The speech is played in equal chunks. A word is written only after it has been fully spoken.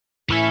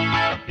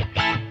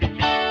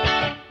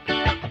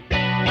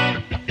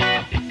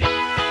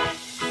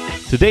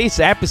Today's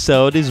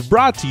episode is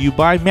brought to you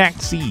by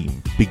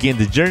Maxime. Begin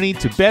the journey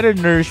to better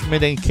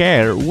nourishment and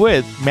care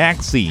with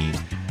Maxime.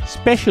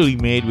 Specially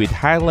made with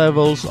high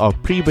levels of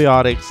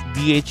prebiotics,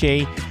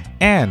 DHA,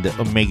 and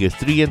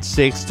omega-3 and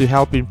 6 to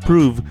help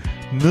improve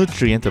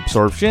nutrient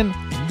absorption,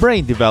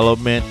 brain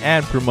development,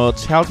 and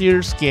promotes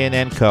healthier skin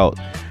and coat,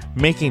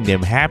 making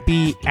them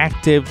happy,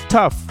 active,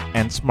 tough,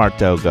 and smart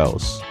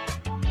doggos.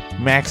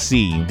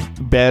 Maxime,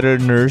 better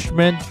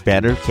nourishment,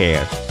 better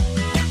care.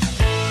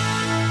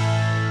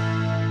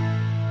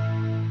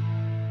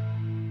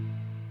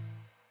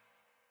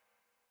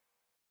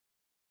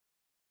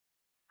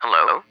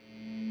 Hello?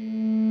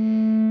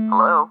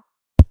 Hello?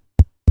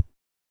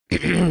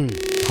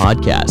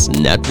 Podcast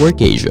Network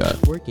Asia.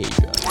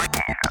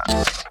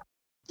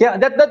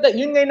 Yeah, that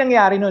yun nga yung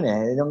nangyari noon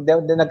eh. Yung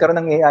nagkaroon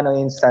ng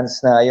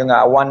instance na yung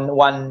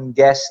one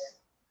guest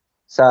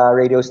sa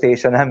radio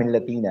station namin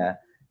Latina.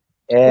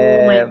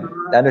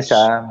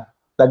 Siya,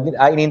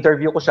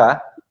 in-interview ko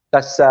siya.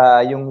 Tas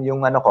yung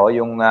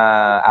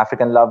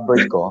African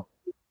lovebird ko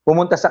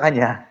pumunta sa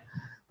kanya.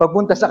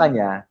 Pagpunta sa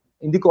kanya,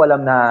 hindi ko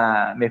alam na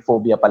may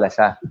phobia pala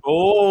siya.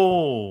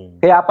 Oh.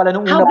 Kaya pala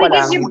nung una pa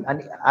lang,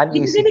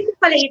 uneasy. Hindi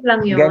paliit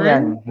lang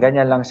yun.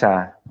 Ganyan lang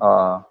siya.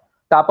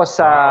 Tapos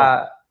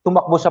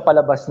tumakbo siya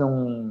palabas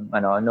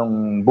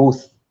nung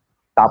booth.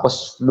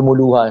 Tapos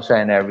lumuluha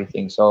siya and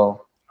everything.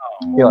 So,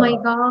 oh my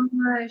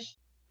gosh.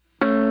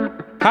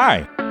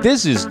 Hi,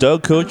 this is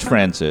Dog Coach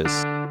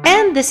Francis.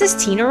 And this is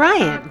Tina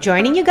Ryan,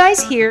 joining you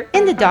guys here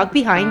in The Dog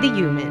Behind the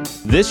Human.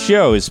 This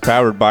show is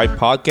powered by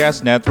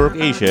Podcast Network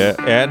Asia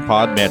and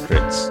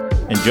Podmetrics.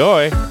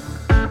 Enjoy!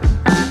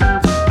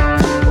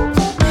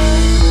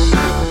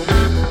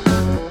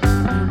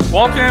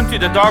 Welcome to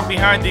The Dog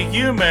Behind the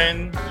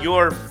Human,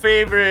 your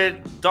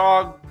favorite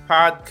dog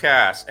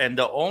podcast and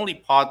the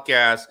only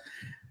podcast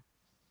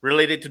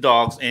related to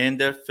dogs in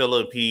the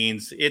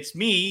Philippines. It's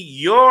me,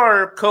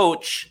 your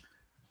coach,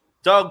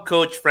 Dog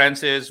Coach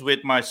Francis,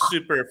 with my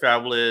super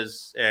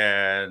fabulous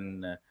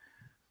and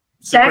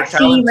super Sexy,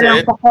 talented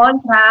walang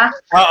pa-kontra.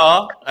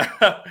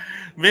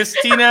 Miss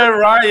Tina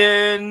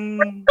Ryan.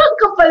 Ang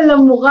kapal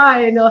ng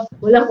mukha, no?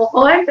 Walang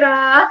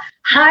pa-kontra.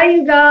 Hi,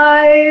 you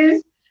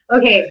guys!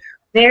 Okay,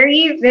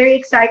 very, very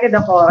excited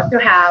ako to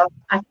have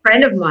a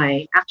friend of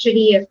mine.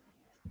 Actually,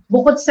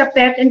 bukod sa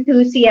pet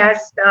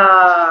enthusiast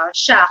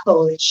siya,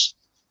 coach.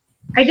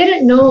 I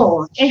didn't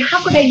know. And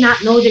how could I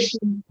not know that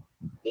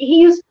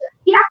he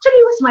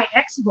actually was my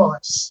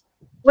ex-boss.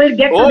 We'll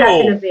get to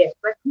that in a bit.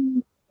 But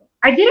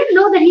I didn't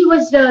know that he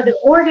was the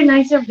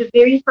organizer of the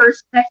very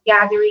first pet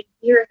gathering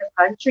here in the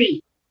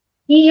country.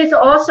 He is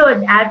also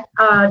the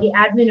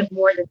admin of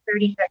more than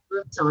 30 pet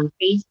groups on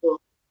Facebook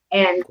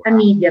and a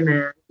media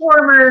man.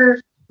 Former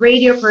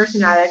radio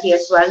personality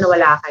as well,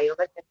 nawala kayo.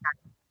 But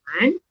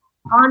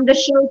on the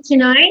show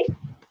tonight,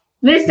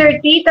 Mr.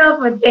 Tito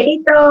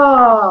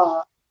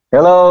Potato.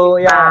 Hello,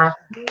 yeah.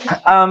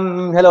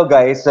 Hello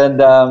guys and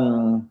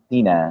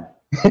Tina.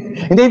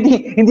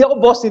 hindi ako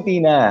boss ni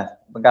Tina.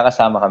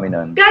 Magkakasama kami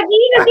noon.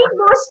 Gagi, naging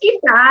boss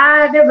kita,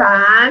 'di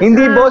ba?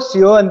 Hindi boss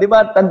 'yun, 'di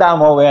ba? Tanda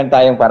mo, wayan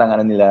tayong parang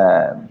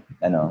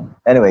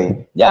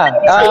Anyway, yeah,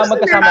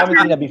 magkasama kami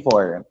Tina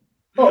before.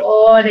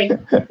 Oo, like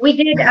we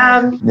did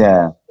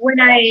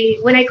when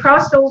I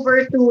crossed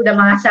over to the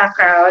Masa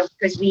crowd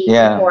because we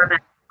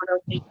format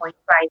 103.5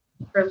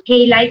 from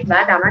K-Light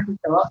ba? Tama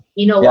dito?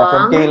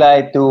 From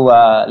K-Light to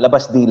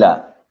Labas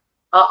Dila.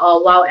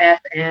 Oo, Wow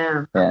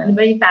FM. Yeah. Ano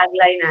ba yung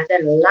tagline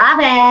natin? Love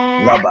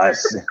it!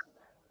 Labas.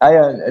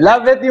 Ayun,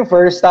 love it yung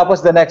first,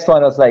 tapos the next one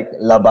was like,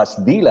 Labas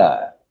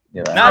Dila.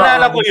 Diba?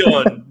 Naalala ko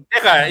yun.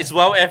 Teka, is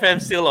Wow FM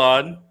still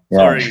on?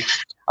 Yeah. Sorry.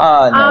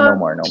 No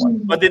more.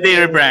 What did they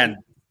rebrand?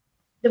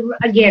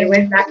 Again,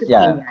 went back to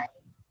K-Light.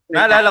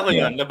 Naalala ko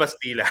yun, Labas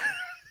Dila.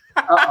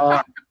 Oo.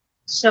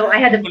 So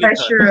I had the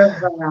pleasure of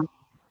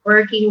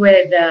working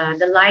with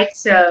the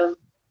likes of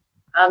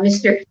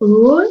Mr.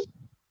 Fu,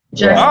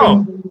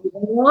 Justin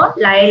Bieber,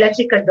 Laila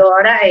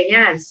Chicadora,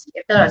 ayan.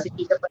 Ito, si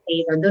Tito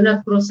Potato. Doon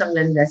nag-cruise ang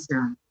landas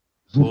na.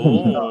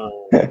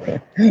 Oh. Okay.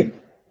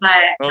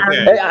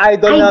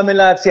 Idol namin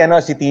lahat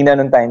si Tina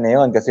nung time na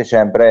yun kasi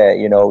syempre,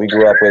 we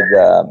grew up with,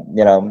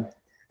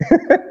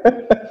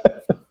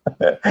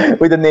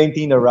 with the name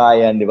Tina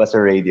Ryan, di ba,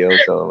 sa radio.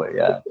 So,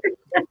 yeah.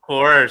 Of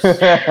course.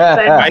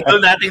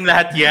 Idol natin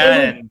lahat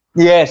yan.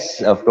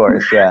 Yes, of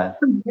course, yeah.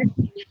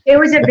 It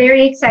was a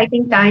very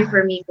exciting time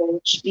for me,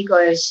 Coach,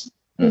 because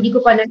hindi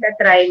ko pa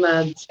natatry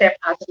mag-step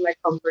out of my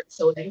comfort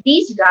zone. And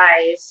these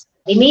guys,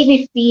 they made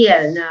me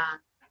feel na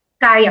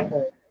kaya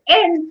ko.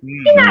 And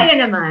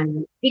kinaya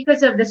naman because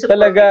of the support.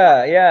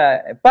 Talaga,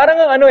 yeah. Parang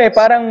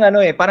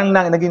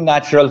naging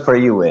natural for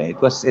you eh. It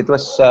was I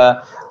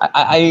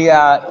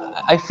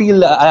felt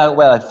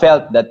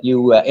that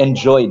you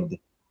enjoyed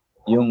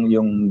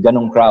yung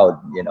ganong crowd,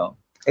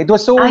 It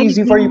was so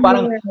easy for you.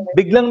 Parang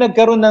biglang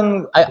nagkaroon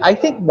ng, I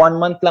think 1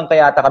 month lang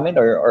kaya kami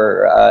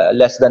or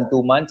less than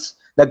 2 months.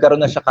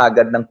 Nagkaroon na siya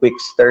kagad ng quick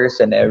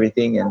stirs and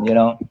everything and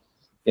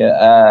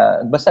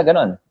basta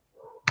ganon.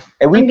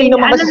 Eh, waiting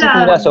naman kasi si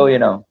Tina, so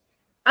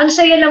Ang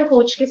saya lang,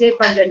 coach, kasi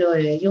pag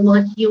yung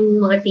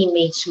mga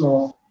teammates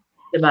mo,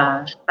 'di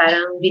ba?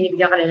 Parang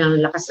binibigyan ka lang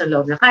ng lakas ng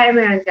loob na kaya mo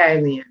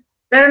yan.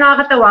 Pero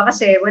nakakatawa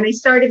kasi when I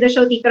started the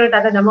show, Tito,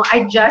 tatanda mo,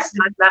 I just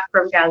got back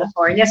from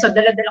California. So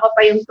dala-dala ko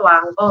pa yung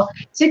tuwang ko.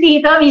 Si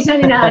Tito,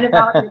 minsan hinahanap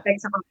ako ng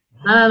text ako.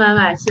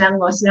 Mama, slang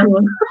mo.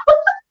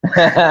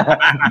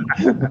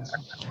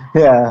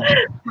 Yeah.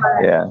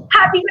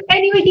 Happy, but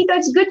anyway, Tito,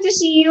 it's good to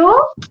see you.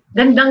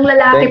 Gandang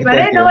lalaki pa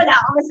rin, no? Wala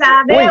akong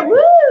masabi.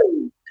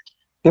 Woo!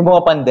 Yung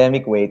mga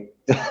pandemic weight.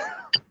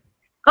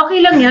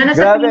 Okay lang yan.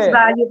 Nasa face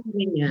value pa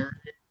rin yan.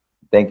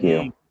 Thank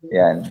you.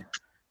 Yan.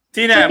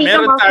 Tina,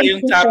 meron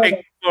tayong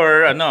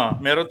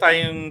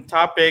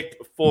topic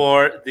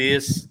for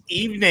this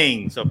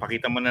evening. So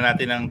pakita muna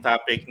natin ang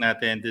topic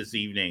natin this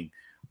evening.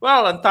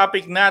 Well, ang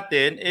topic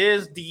natin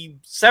is the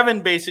 7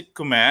 basic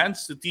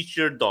commands to teach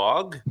your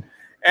dog.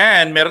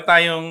 And meron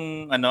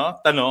tayong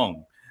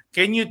tanong.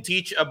 Can you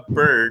teach a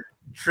bird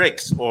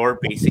tricks or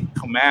basic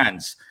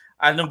commands?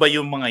 Ano ba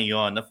yung mga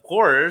yon? Of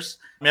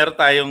course, meron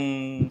tayong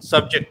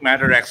subject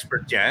matter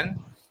expert dyan.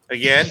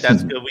 Again,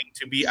 that's going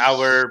to be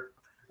our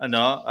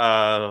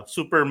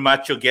super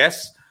macho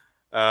guest.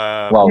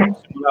 Wow.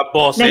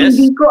 Bosses. Na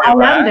hindi ko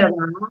alam,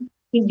 diba?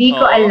 Hindi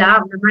ko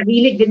alam.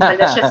 Mahilig din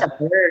pala siya sa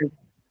bird.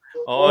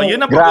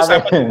 Yun ang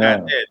pag-usapan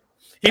natin.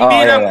 Hindi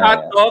lang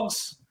hot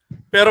dogs,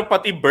 pero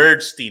pati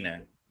birds,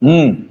 Tina.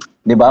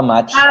 Di ba,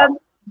 match?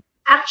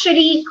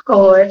 Actually,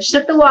 coach,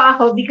 natuwa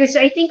ako because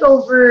I think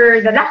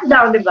over the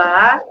lockdown, di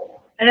ba?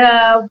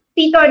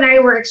 Tito and I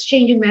were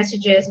exchanging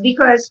messages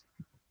because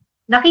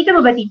nakita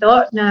mo ba,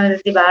 Tito,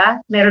 na, di ba,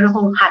 meron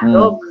akong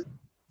hotdog.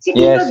 Si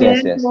Tito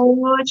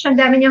coach, ang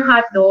dami niyang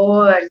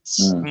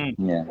hotdogs.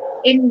 Yeah.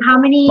 In how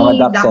many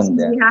dachshunds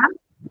do you have?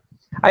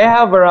 I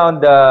have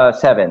around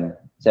 7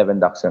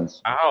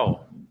 dachshunds.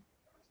 Wow.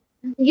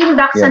 Yung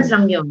dachshunds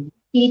lang yun.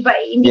 Hindi pa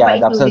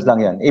dachshunds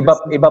lang yun.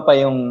 Iba pa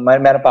yung,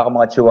 meron pa ako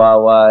mga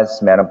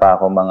chihuahuas, meron pa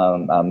ako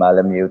mga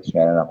malamutes,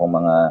 meron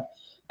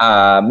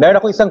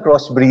ako isang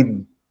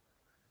crossbreed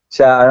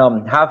sa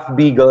half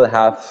beagle,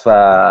 half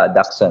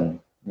dachshund.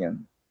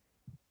 Yun.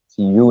 Si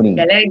Uni.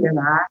 Galing,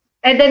 diba?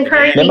 And then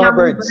currently, how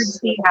many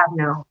birds do you have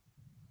now?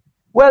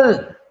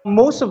 Well,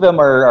 most of them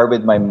are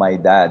with my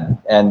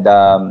dad. And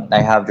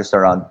I have just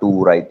around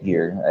 2 right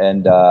here.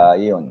 And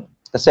yun.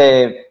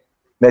 Kasi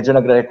medyo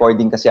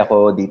nagre-recording kasi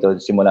ako dito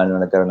simula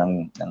nung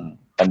nagkaroon ng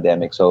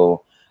pandemic.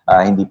 So,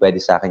 hindi pwede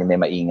sa akin yung may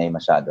maingay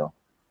masyado.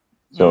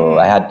 So,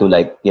 I had to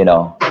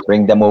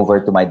bring them over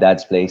to my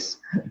dad's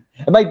place.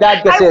 And my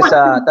dad kasi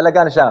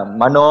talaga siya,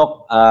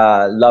 manok,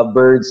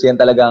 lovebirds, yan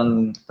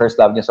talagang first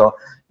love niya. So,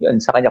 yun,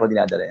 sa kanya ko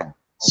dinadala yan.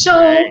 So,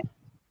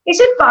 is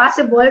it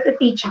possible to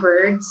teach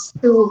birds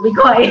to be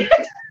quiet?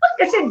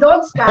 Kasi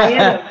dogs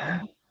kaya.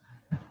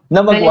 Na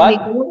mag-what?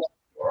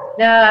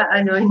 Na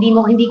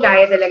hindi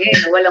kaya talaga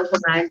walang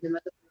command na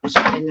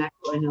matutunan na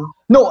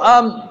No,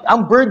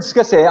 ang birds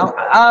kasi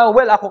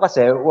ako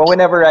kasi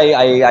whenever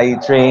I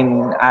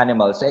train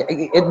animals,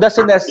 it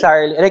doesn't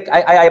necessarily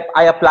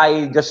I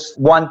apply just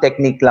one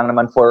technique lang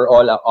naman for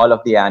all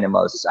of the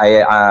animals.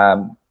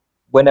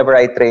 Whenever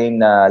I train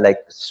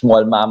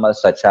small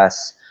mammals such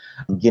as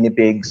guinea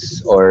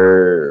pigs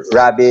or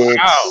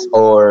rabbits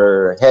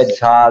or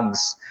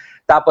hedgehogs,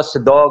 tapos sa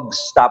dogs,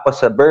 tapos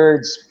sa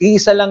birds,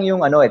 isa lang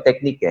yung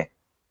technique eh.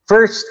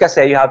 First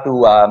kasi you have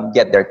to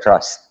get their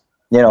trust.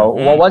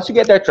 Once you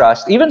get their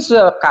trust, even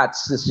sa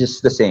cats, it's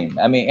just the same.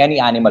 I mean, any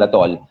animal at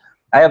all.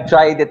 I have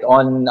tried it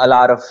on a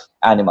lot of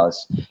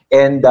animals.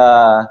 And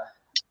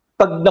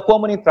pag nakuha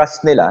mo yung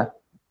trust nila,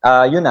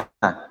 yun na.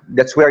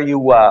 That's where you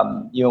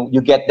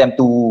get them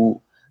to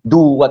do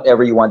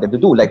whatever you want them to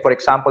do. Like for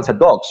example, sa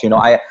dogs,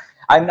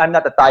 I'm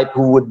not the type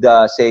who would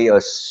say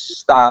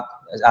stop,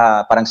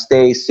 parang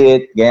stay,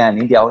 sit, ganyan.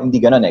 Hindi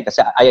ganon eh.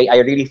 Kasi I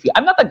really feel,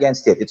 I'm not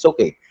against it. It's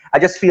okay. I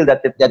just feel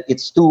that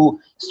it's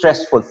too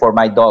stressful for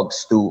my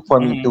dogs for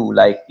me to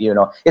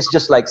it's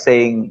just like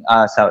saying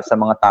sa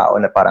mga tao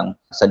na parang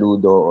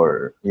saludo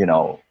or,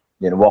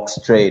 walk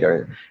straight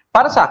or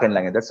para sa akin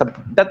lang yun.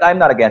 That I'm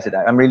not against it.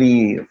 I'm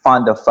really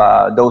fond of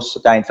those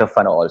kinds of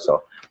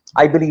also.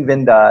 I believe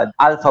in the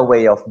alpha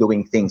way of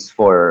doing things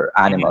for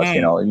animals,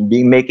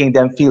 making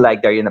them feel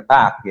like they're in a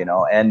pack,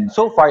 and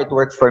so far it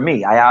works for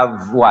me. I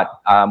have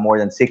more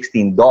than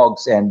 16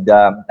 dogs and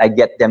I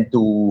get them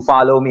to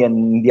follow me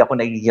and hindi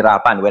ako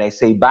nahihirapan. When I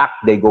say back,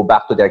 they go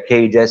back to their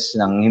cages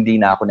nang hindi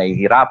na ako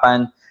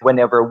nahihirapan.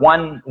 Whenever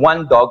one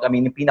dog,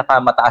 yung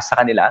pinakamataas sa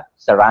kanila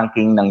sa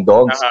ranking ng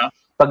dogs,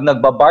 pag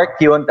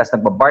nagbabark yun, tas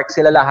nagbabark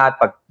sila lahat,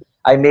 pag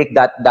I make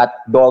that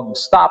dog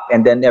stop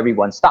and then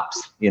everyone stops,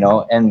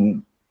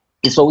 and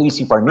it's so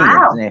easy for me.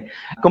 Wow.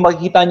 Kung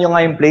makikita nyo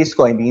nga yung place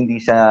ko,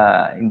 hindi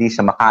siya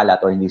makalat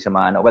or hindi siya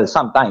well,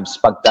 sometimes,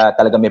 pag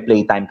talaga may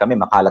playtime kami,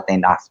 makalat na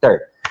yun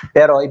after.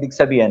 Pero ibig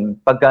sabihin,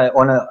 pag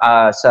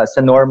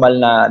sa normal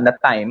na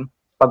time,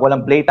 pag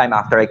walang playtime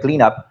after I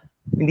clean up,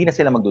 hindi na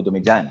sila magdudumi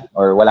dyan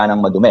or wala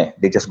nang madumi.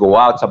 They just go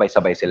out,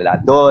 sabay-sabay sila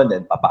lahat doon,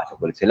 then papasok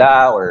ulit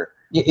sila or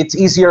it's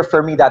easier for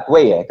me that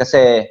way eh.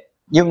 Kasi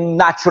yung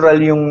natural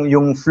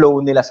yung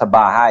flow nila sa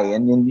bahay,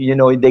 and you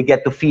know, they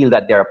get to feel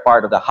that they're a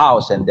part of the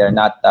house and they're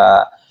not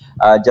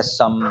just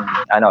some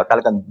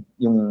talagang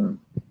yung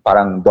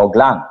parang dog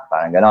lang,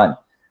 parang ganon.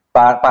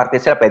 Parte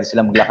sila, pwede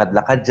silang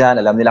maglakad-lakad dyan,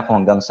 alam nila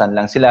kung hanggang saan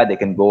lang sila, they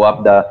can go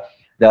up the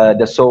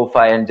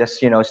sofa and just,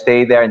 you know,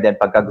 stay there, and then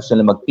pagka gusto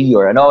nila mag-pee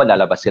or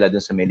lalabas sila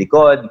dun sa may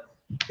likod.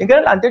 Yung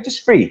ganun lang, they're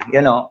just free,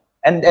 you know.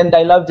 And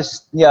I love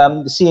just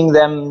seeing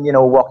them, you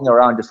know, walking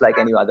around just like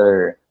any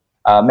other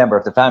member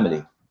of the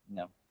family. You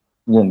know?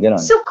 Yun,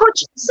 ganun. So,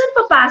 Coach, saan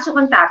papasok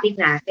ang topic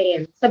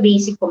natin sa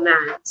basic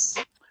commands?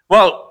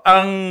 Well,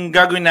 ang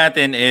gagawin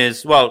natin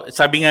is,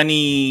 sabi nga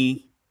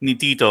ni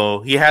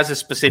Tito, he has a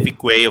specific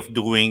way of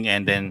doing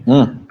and then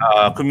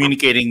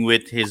communicating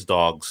with his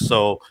dogs.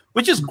 So,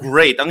 which is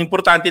great. Ang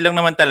importante lang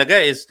naman talaga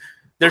is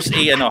there's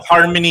a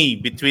harmony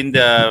between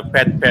the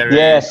pet parent.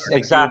 Yes,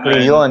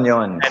 exactly. Yun.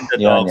 And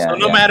the dog. So,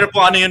 no matter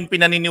kung ano yung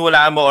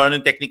pinaniniwalaan mo or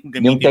anong technique mo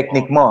gamitin yung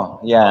technique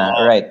mo. Yeah,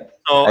 right.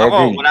 So,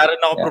 wala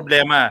rin ako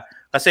problema.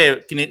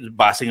 Kasi,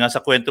 base nga sa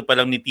kwento pa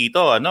lang ni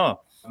Tito,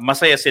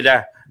 masaya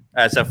sila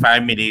as a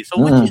family. So,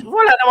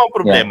 wala namang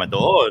problema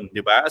doon, di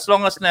ba? As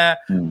long as na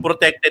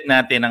protected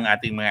natin ang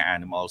ating mga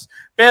animals.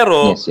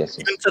 Pero,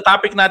 yun sa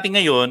topic natin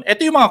ngayon,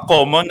 ito yung mga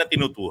common na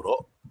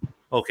tinuturo.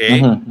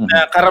 Okay?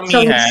 Na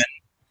karamihan,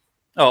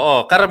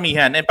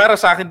 karamihan. And para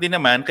sa akin din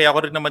naman, kaya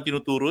ko rin naman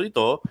tinuturo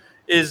ito,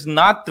 is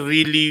not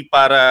really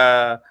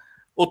para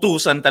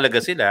utusan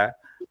talaga sila.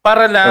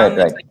 Para lang,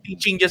 like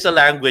teaching just a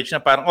language na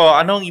parang,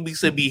 anong ibig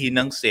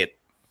sabihin ng sit?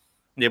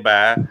 Di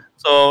ba?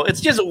 So, it's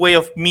just a way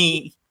of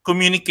me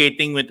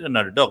communicating with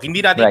another dog.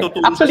 Hindi natin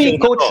tutulong. Actually,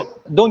 Coach,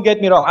 don't get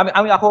me wrong. I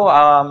mean, ako,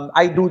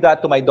 I do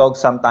that to my dog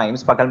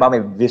sometimes. Pag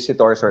halimbawa may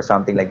visitors or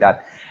something like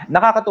that.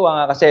 Nakakatuwa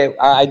nga kasi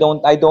I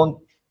don't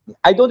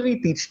really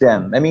teach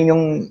them. I mean,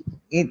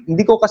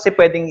 hindi ko kasi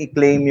pwedeng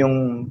i-claim yung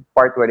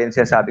part wherein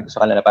sinasabi ko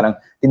sa kanila, parang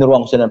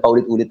tinuruan ko sila ng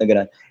paulit-ulit na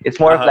gano'n. It's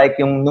more of like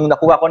yung nung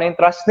nakuha ko na yung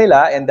trust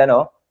nila, and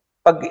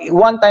pag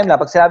one time na,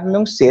 pag sinabi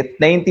mo yung sit,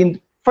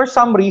 for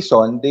some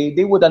reason,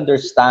 they would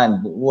understand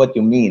what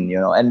you mean, you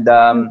know. And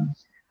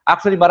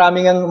actually,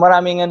 maraming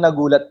ang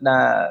nagulat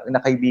na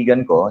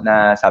kaibigan ko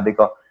na sabi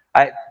ko,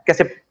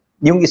 kasi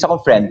yung isa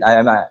kong friend,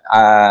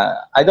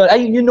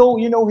 you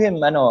know him,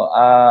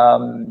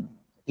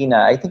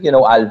 Tina, I think you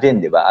know Alvin,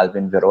 di ba?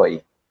 Alvin Veroy.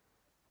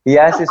 He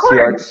has his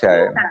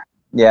Yorkshire.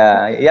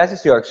 Yeah, he has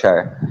his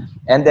Yorkshire.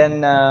 And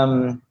then,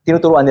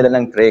 tinuturuan nila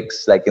ng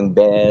tricks like yung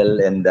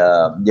bell and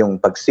yung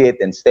pag-sit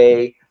and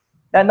stay.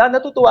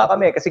 Natutuwa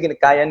kami kasi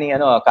kaya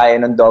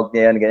ng dog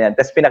niya yan, ganyan.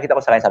 Tapos pinakita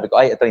ko sa kanya, sabi ko,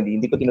 ito,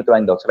 hindi ko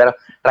tinuturuan yung dog. So, pero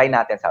try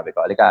natin, sabi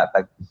ko.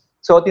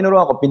 So,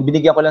 tinuruan ko,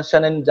 binigyan ko lang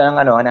siya ng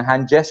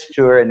hand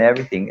gesture and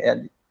everything.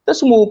 And,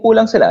 tapos umuupo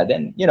lang sila.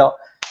 Then, you know,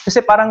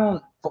 kasi parang,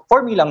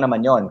 for me lang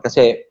naman yon.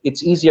 Kasi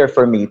it's easier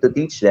for me to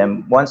teach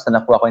them once na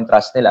nakuha ko yung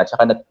trust nila,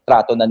 tsaka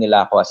natrato na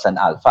nila ako as an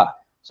alpha.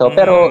 So,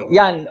 pero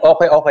yan,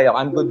 okay ako.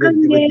 I'm good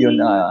with yun,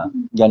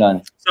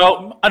 ganon.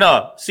 So,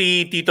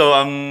 si Tito,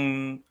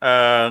 ang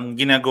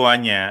ginagawa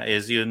niya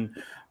is yun,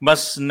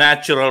 mas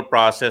natural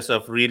process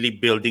of really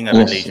building a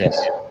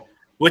relationship.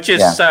 Which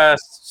is,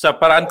 sa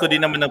paraan ko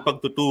din naman ng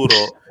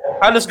pagtuturo,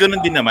 halos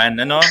ganun din naman,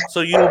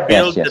 So, you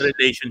build the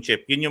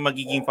relationship. Yun yung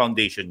magiging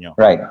foundation nyo.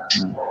 Right.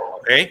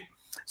 Okay?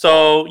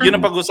 So, yun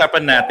ang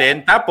pag-usapan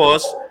natin.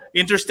 Tapos,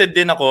 interested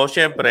din ako,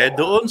 syempre,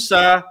 doon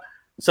sa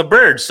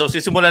birds. So,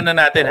 sisimulan na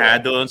natin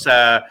doon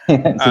sa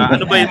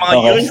ano ba yung mga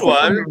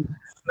usual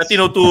na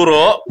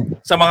tinuturo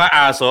sa mga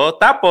aso.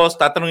 Tapos,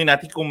 tatanungin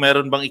natin kung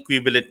meron bang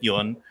equivalent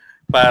yun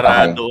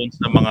para doon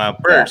sa mga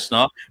birds,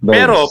 no? Birds,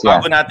 pero,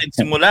 bago natin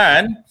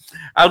simulan,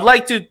 I would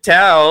like to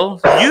tell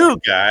you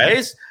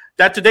guys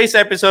that today's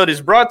episode is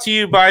brought to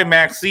you by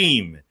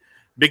Maxime.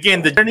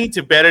 Begin the journey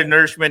to better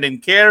nourishment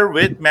and care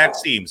with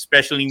Maxime,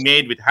 specially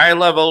made with high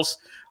levels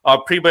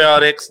of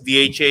prebiotics,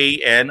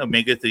 DHA, and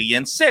omega-3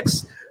 and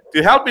 6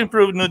 to help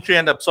improve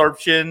nutrient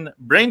absorption,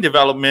 brain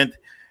development,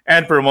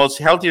 and promotes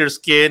healthier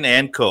skin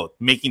and coat,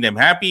 making them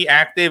happy,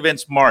 active, and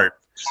smart.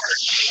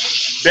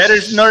 Better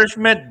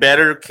nourishment,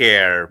 better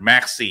care.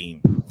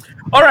 Maxime.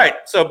 All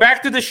right, so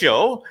back to the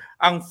show.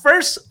 Ang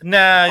first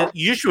na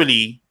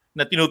usually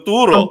na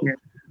tinuturo,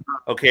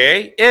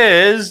 okay,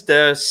 is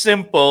the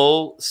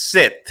simple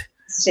sit.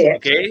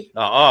 Okay?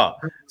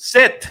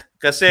 Sit.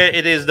 Kasi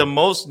it is the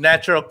most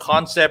natural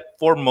concept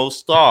for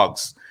most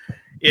dogs.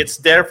 It's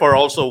therefore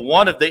also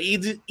one of the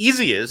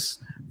easiest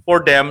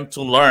for them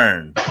to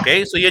learn.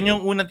 Okay? So yan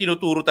yung unang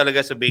tinuturo talaga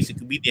sa basic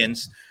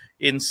obedience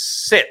in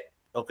sit.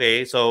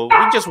 Okay? So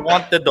we just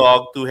want the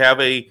dog to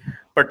have a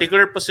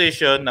particular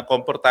position na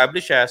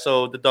komportable siya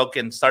so the dog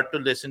can start to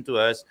listen to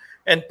us,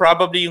 and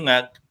probably yung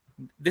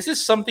this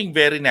is something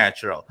very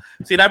natural.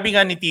 Sinabi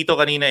nga ni Tito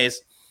kanina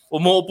is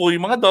umuupo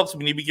yung mga dogs,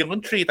 binibigyan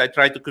kong treat, I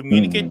try to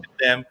communicate with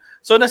them,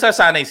 so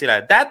nasasanay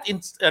sila. That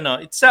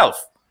itself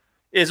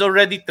is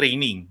already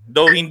training,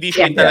 though hindi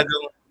siya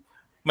talagang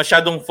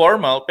masyadong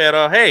formal,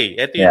 pero hey,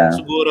 ito yung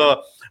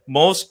siguro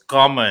most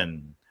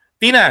common.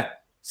 Tina,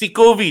 si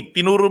COVID,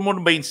 tinuro mo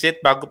ba yung sit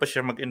bago pa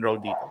siya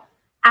mag-enroll dito?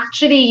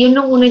 Actually, yun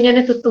yung una niya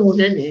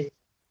natutunan eh.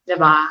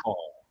 Diba?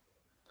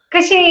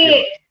 Kasi,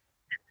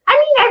 I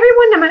mean,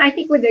 everyone naman, I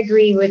think, would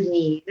agree with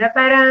me na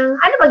parang,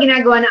 ano ba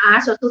ginagawa ng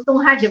aso?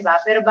 Tutungad, di ba?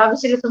 Pero bago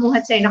sila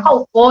tumungad sa'yo,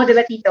 nakaupo, di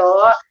ba,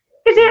 Tito?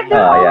 Kasi they're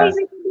always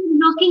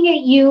looking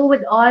at you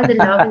with all the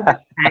love in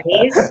their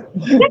eyes.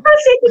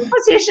 Naka-sitting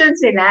position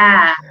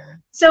sila.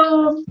 So,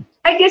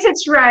 I guess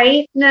it's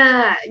right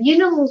na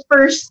yun ang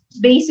first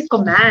basic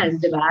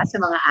command, di ba, sa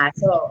mga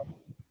aso.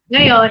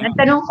 Ngayon, ang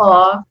tanong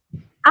ko,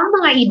 ang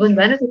mga ibon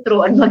ba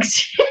natuturuan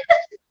mag-sit?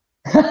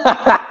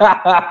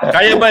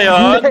 Kaya ba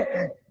yun?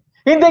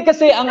 Hindi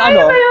kasi ang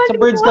sa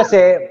birds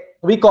kasi,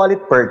 we call it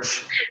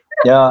perch.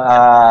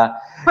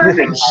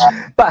 Perch.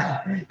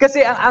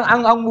 Kasi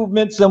ang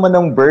movements naman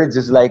ng birds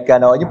is like,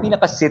 yung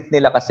pinaka-sit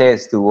nila kasi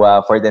is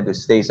for them to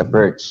stay sa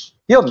perch.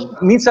 Yun,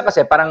 minsan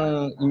kasi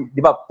parang, di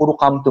ba, puro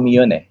come to me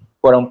yun eh.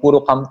 Puro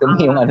come to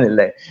me yung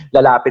nila eh.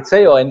 Lalapit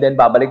sa'yo and then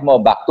babalik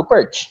mo back to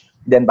perch.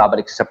 Then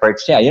babalik sa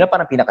perch niya. Yun ang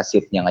parang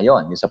pinaka-sit niya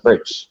ngayon, yung sa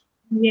perch.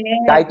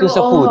 Yeah, kahit yung sa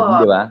food,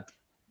 di ba?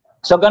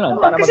 So ganun,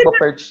 para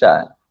magpa-perch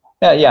siya.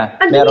 Yeah,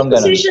 meron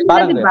ganun.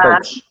 Parang diba?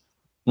 perch.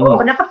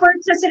 Oo,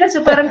 naka-perch na sila.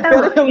 So parang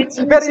tama.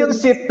 Pero yung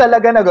sit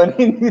talaga na gano'n,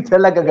 hindi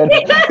talaga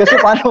gano'n. Kasi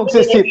paano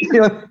magsisit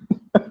yun?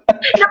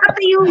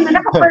 Nakatayo na,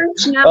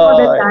 naka-perch na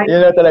all the time. Yun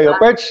na talaga.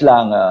 Perch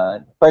lang.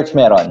 Perch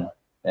meron.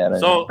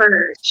 So,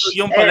 perch.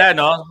 yung pala,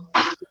 no?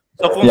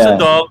 So kung sa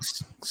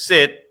dogs,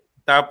 sit.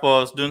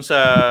 Tapos dun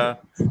sa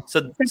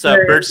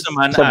birds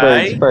naman sa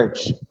ay...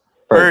 birds,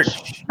 Perch.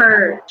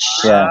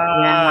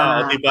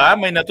 Yeah. Diba?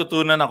 May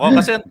natutunan ako.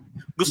 Kasi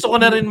gusto ko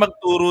na rin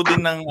magturo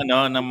din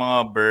ng mga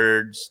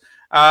birds.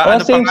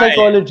 Same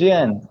psychology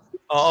yan.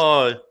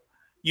 Oo.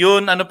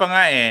 Yun, pa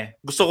nga eh.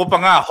 Gusto ko pa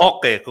nga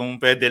hawk eh,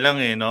 kung pwede lang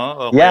eh,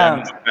 no?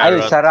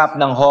 Ay, sarap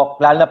ng hawk.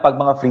 Lalo na pag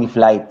mga free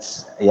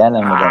flights. Yan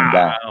ang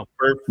maganda.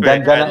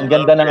 Perfect.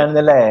 Ganda ng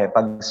nila eh.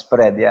 Pag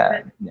spread,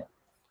 yan.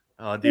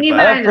 Oh, Hindi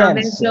diba? ba,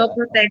 medyo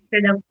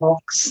protected ang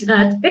hawks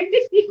natin.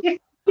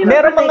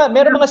 Meron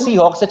mga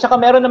Seahawks at saka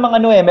meron namang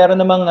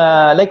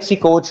like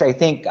si coach, I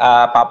think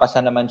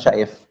papasa naman siya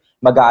if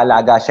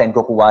mag-aalaga siya and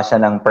kukuha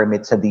siya ng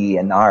permit sa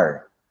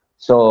DENR.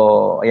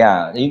 So,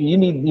 yeah, you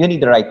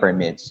need the right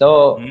permit.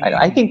 So,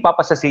 I think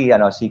papasa si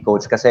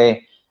coach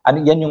kasi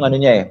yan yung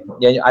niya eh.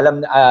 Yan,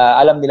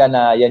 alam nila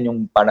na yan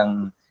yung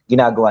parang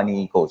ginagawa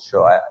ni coach.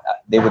 So,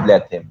 they would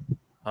let him.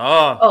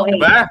 Oh, okay.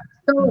 Diba?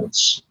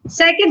 Coach,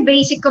 second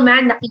basic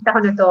command, nakita ko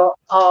na to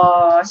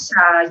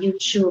sa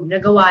YouTube,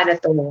 nagawa na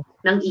to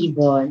ng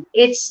ibon.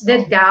 It's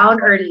the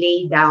down or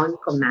lay down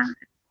command.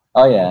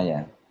 Oh,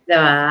 yeah.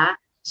 Diba?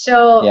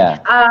 So,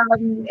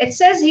 it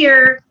says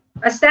here,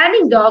 a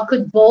standing dog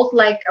could bolt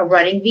like a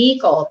running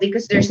vehicle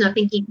because there's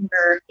nothing keeping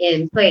her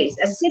in place.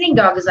 A sitting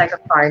dog is like a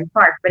car in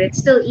park, but it's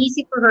still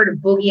easy for her to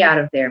boogie out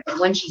of there. But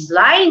when she's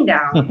lying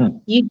down,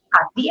 you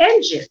cut the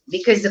engine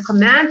because the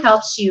command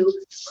helps you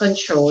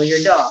control your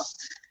dog.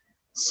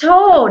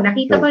 So,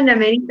 nakita ko na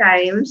many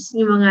times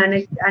yung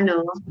mga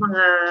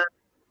mga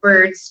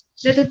birds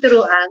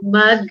natuturuan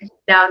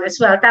mag-down as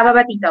well. Tama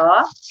ba, Tito?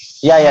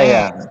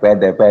 Yeah.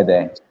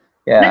 Pwede.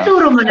 Yeah.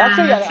 Naturo mo na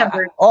sa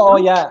birds? Oo,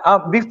 yeah.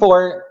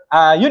 Before,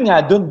 yun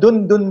nga,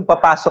 dun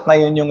papasok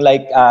ngayon yung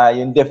like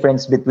yung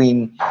difference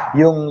between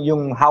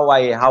yung how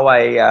I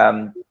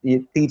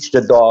teach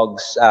the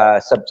dogs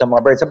sa mga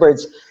birds. Sa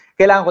birds,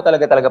 kailangan ko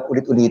talaga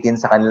ulit-ulitin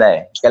sa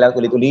kanila eh. Kailangan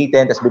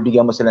ulit-ulitin, tapos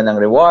bibigyan mo sila ng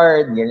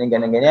reward,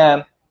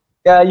 ganyan.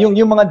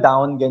 Yung mga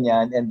down,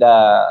 ganyan, and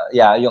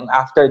yung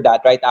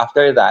right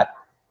after that,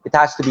 it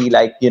has to be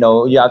like, you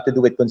have to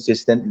do it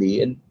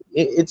consistently. And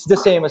it's the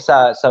same as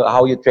sa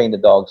how you train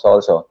the dogs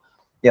also.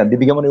 Yan,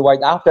 bibigyan mo ng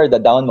reward after the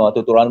down mo,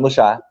 tuturuan mo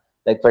siya.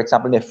 Like for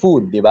example, may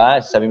food, di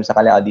ba? Sabi mo sa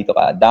kanila, dito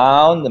ka,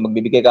 down,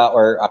 magbibigay ka,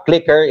 or a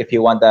clicker, if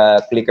you want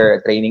a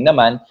clicker training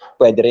naman,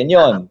 pwede rin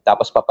yun.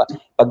 Tapos pag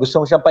gusto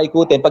mo siyang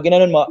paikutin, pag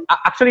ginanon mo,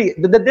 actually,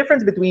 the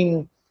difference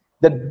between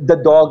the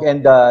dog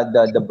and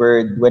the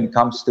bird when it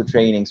comes to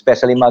training,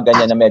 especially mga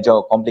ganyan na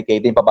medyo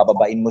complicated,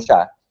 pabababain mo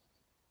siya,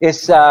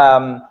 is,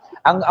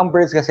 ang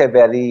birds kasi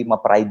very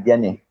ma-pride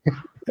yan eh.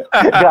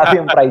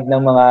 Grabe yung pride ng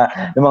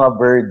mga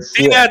birds.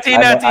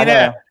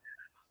 Tina.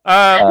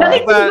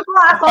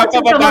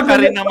 Papababa ka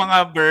rin ng mga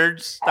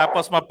birds,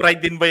 tapos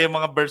ma-pride din ba yung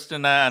mga birds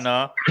na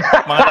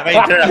mga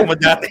naka-interact mo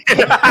dati?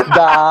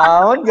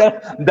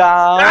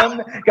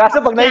 Down.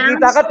 Kaso pag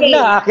nakikita ka,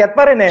 aakyat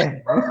pa rin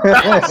eh.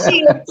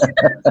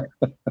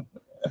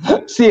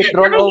 Sit,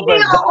 roll over.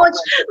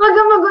 Wag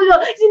kang magulo.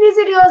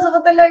 Siniseryoso ko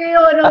talaga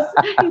yun.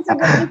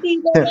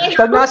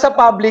 Pag nasa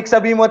public,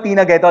 sabi mo,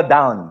 Tina, geto,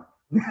 down.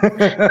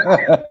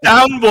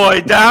 Down,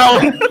 boy,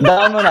 down.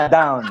 Down mo na,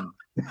 down.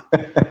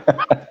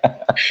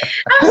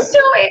 I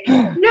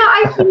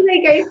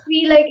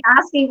feel like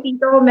asking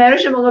Tito,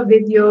 meron siya mga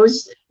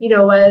videos,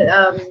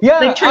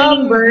 like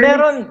training birds.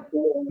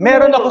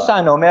 Meron ako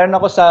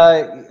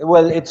sa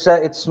well,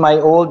 it's my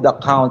old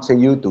account sa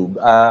YouTube.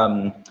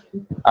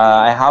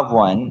 I have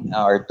one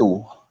or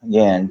two.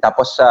 Yan.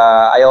 Tapos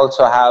I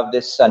also have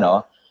this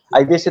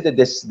I visited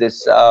this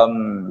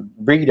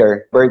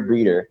bird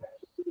breeder,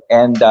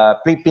 and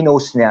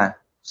pinost niya.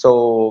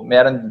 So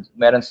meron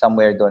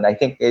somewhere doon. I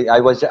think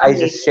I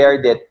just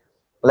shared it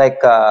like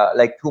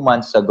 2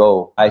 months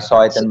ago. I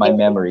saw it in my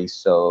memories.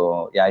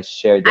 So yeah, I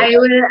shared it. I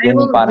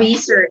will Parang-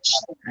 research.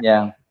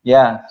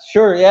 Yeah,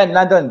 sure. Yeah,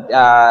 nandun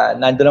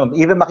naman.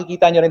 Even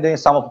makikita nyo rin doon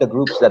some of the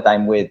groups that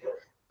I'm with.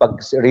 Pag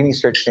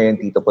research nyo yung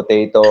Tito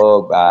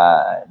Potato,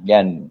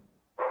 yan.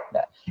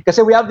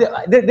 Kasi we have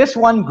this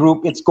one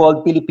group, it's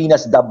called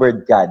Pilipinas The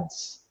Bird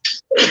Gods.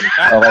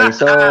 Okay,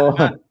 so...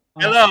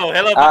 Hello.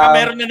 Baka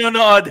meron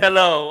nanonood,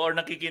 hello, or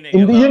nakikinig.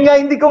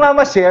 Hindi ko nga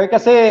ma-share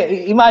kasi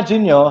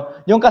imagine nyo,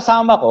 yung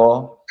kasama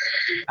ko,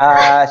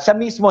 siya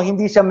mismo,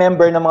 hindi siya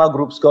member ng mga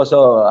groups ko.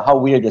 So, how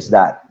weird is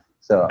that?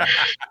 So,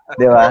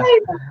 di ba?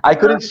 I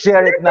couldn't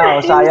share it now.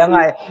 Sayang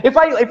nga. If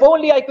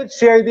only I could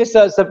share this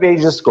sa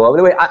pages ko.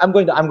 Anyway, I'm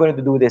going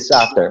to do this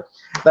after.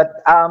 But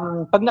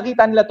pag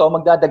nakita nila to,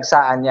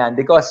 magdadagsaan yan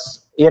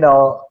because,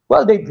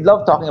 well, they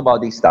love talking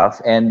about these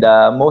stuff and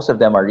most of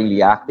them are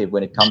really active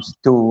when it comes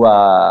to,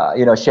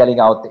 shelling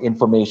out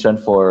information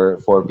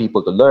for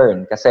people to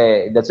learn.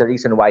 Kasi that's the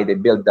reason why they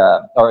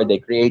they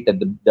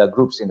created the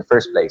groups in the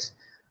first place.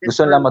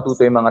 Gusto nila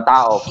matuto yung mga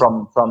tao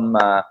from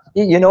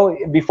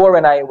before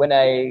when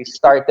I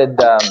started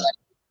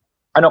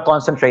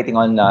concentrating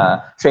on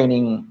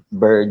training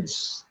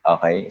birds.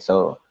 Okay,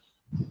 so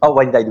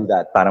why did I do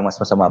that? Parang mas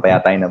masama pa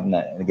yata yung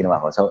na ginawa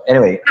ko. So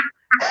anyway,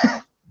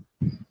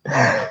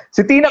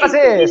 si Tina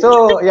kasi,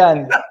 so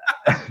yan,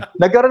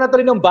 nagkaroon na to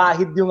rin ng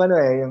bahid yung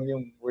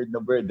yung word na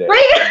bird.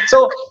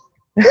 So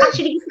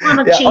actually gusto ko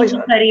mag-change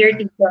yung career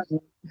dito.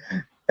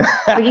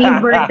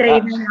 Magiging bird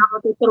trainer na ako,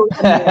 tuturuan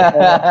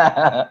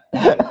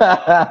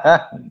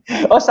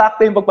mo.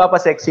 Sakto yung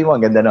pagpapasexy mo.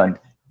 Ang ganda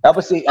nun.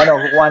 Tapos,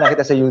 kukuha na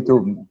kita sa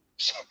YouTube.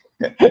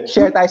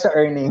 Share tayo sa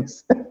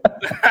earnings.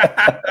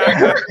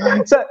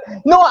 So,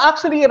 no,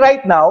 actually,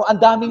 right now, ang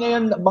dami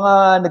ngayon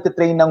mga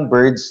nagtitrain ng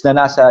birds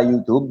na nasa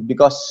YouTube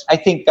because I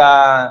think,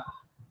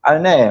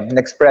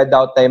 nag-spread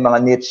out na yung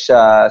mga niche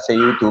sa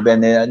YouTube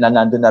and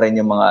nandun na rin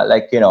yung mga,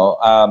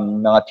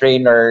 mga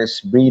trainers,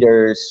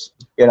 breeders,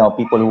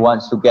 people who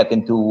wants to get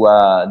into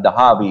the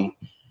hobby.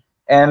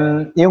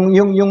 And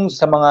yung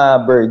sa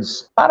mga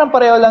birds, parang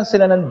pareho lang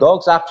sila ng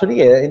dogs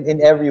actually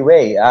in every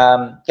way.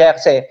 Kaya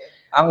kasi,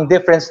 ang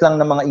difference lang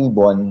ng mga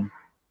ibon,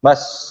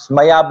 mas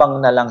mayabang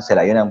na lang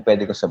sila. Yun ang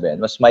pwede ko sabihin.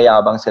 Mas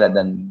mayabang sila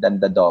than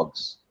the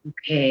dogs.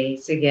 Okay,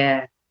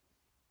 sige.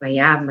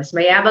 Mas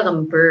mayabang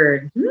ang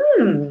bird.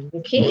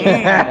 Okay.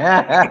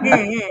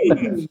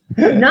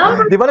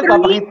 Number Di ba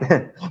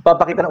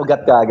papakita ng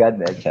ugat ka agad?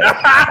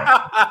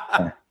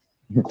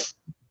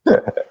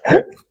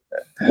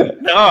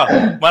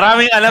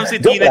 Maraming alam si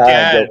Tina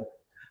dyan.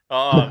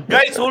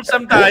 Guys,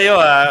 wholesome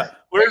tayo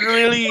We're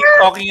really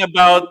talking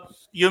about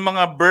yung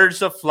mga birds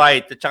of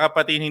flight at saka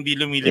pati hindi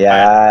lumilipad.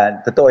 Yan,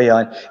 totoo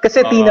yun.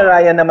 Kasi Tina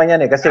Ryan naman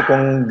yan Kasi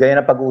kung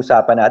ganyan ang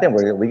pag-uusapan natin,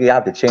 we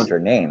have to change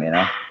her name,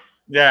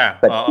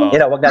 Yeah. But,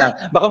 wag na lang.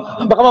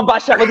 Baka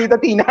mabash ako dito,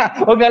 Tina.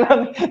 Wag na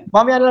lang.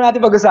 Mamaya na lang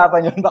natin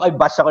pag-usapan yun. Baka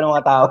i-bash ako ng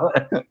mga tao.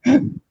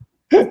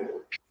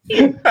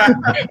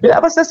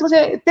 Pinapasas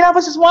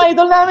mo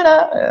idol namin,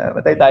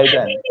 Matay tayo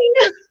dyan.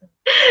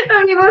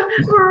 What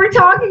we're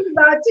talking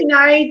about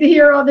tonight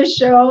here on the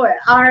show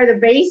are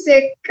the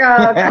basic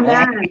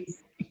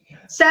commands.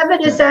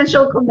 7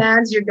 essential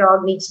commands your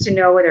dog needs to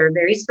know with our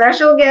very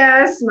special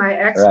guest, my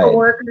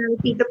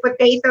ex-coworker, Tito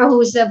Potato,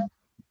 who's a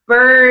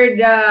bird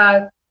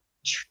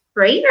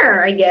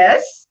trainer, I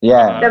guess.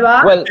 Yeah.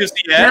 Diba? Well,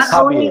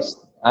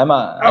 hobbyist. I'm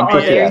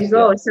enthusiast. There you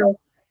go. So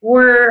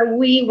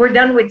we're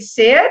done with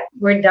sit.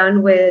 We're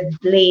done with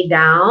lay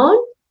down.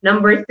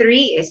 Number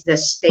 3 is the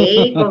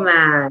stay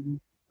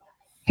command.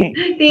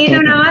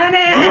 Tino naman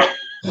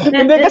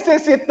Hindi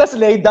kasi sit tas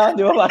lay down,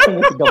 di ba?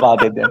 Parang think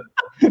about it.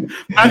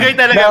 Bagay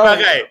talaga,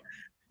 bagay.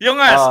 Yung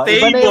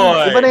stay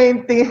boy. Iba na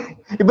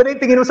yung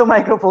tingin mo sa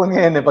microphone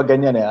ngayon pag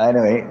ganyan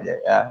Anyway,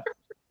 yeah.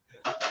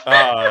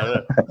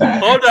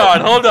 Hold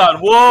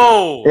on.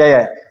 Whoa.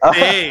 Yeah.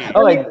 Stay.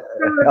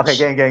 Okay,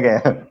 gang.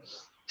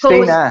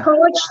 Stay na.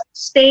 Coach,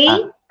 stay.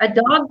 A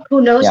dog who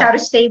knows how to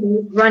stay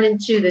will run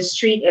into the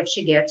street if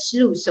she gets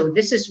loose. So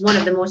this is one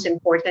of the most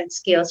important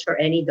skills for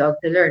any dog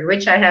to learn,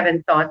 which I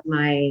haven't taught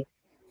my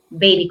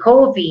baby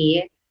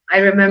Covey.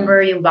 I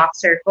remember yung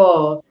boxer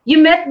ko.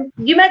 You met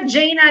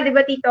Jaina, di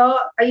ba, Tito?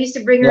 I used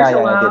to bring her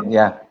to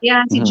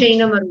Yeah, si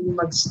Jaina marunong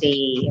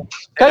mag-stay.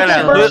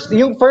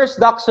 Yung first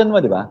dachshund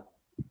mo, di ba?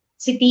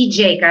 Si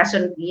TJ,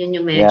 kaso yun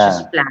yung medyo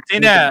flat.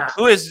 Jaina,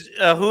 who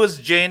is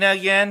Jaina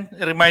again?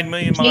 Remind mo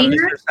yung mga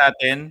listeners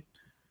natin.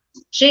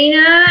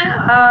 Jaina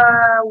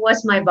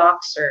was my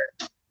boxer.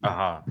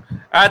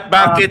 At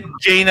bakit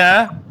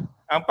Jaina?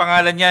 Ang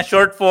pangalan niya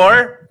short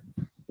for?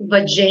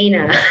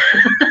 Vagina.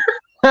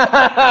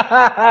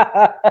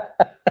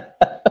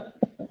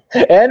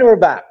 And we're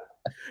back.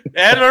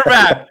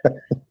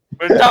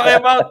 We're talking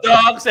about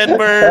dogs and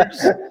birds.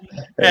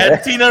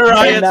 And Tina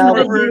Ryan's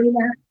favorite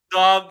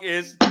dog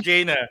is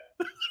Jaina.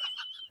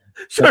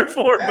 Short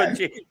for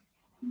Vagina.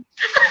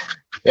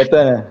 Ito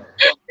na.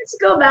 Let's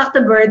go back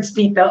to birds,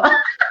 Tito.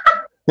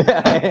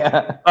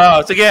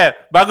 Sige.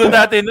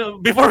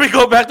 Before we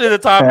go back to the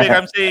topic,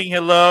 I'm saying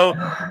hello.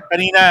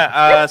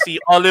 Kanina,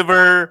 si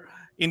Oliver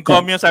In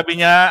commune,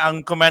 sabi niya, ang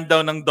command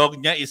daw ng dog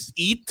niya is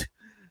eat.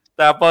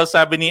 Tapos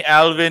sabi ni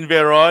Alvin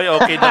Veroy,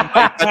 okay lang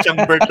ma-touch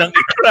ang bird ng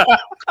Ikra.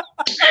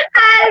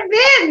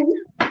 Alvin!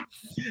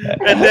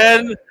 And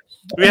then,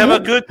 we have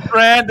a good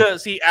friend,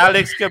 si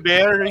Alex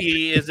Caber.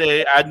 He is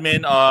a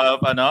admin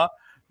of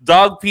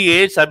Dog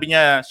PH. Sabi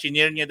niya,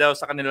 shinare niya daw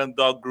sa kanilang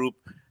dog group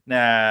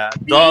na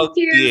Dog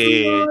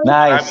PH.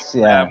 Nice,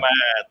 yeah.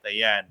 Salamat.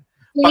 Ayan.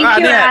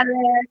 Thank you,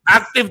 Alex.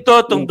 Active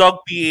itong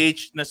Dog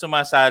PH na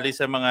sumasali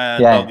sa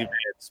mga dog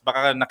events.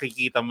 Baka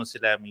nakikita mo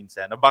sila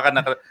minsan. O baka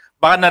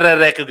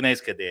nare-recognize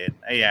ka din.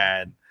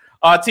 Ayan.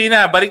 O,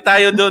 Tina, balik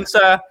tayo doon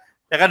sa...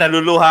 Teka,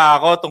 naluluha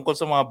ako tungkol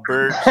sa mga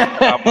birds,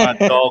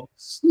 mga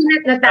dogs.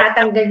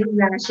 Natatanggal yung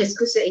lashes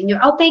ko sa inyo.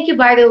 Oh, thank you,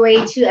 by the way,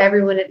 to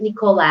everyone at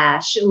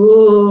Nicolash.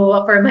 Ooh,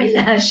 for my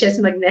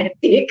lashes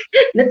magnetic.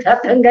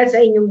 Natatanggal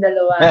sa inyong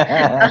dalawa.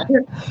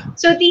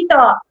 So,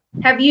 Tito,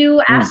 have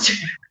you asked...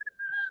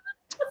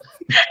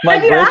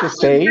 My bird to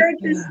say?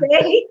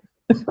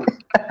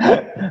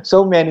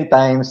 So many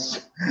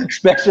times,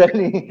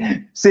 especially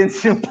since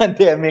yung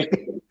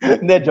pandemic.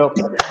 Hindi, joke.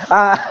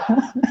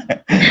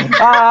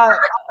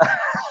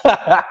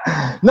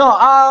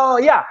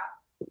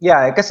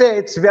 Yeah, kasi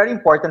it's very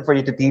important for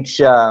you to teach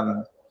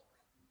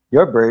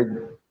your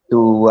bird to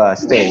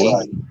stay.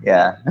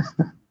 Yeah.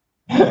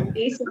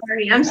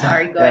 I'm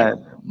sorry, go ahead.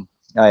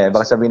 Yeah,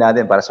 baka sabihin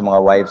natin para sa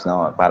mga wives,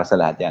 no, para sa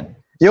lahat yan.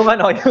 Yung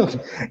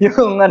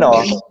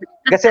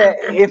kasi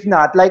if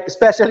not, like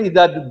especially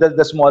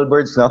the small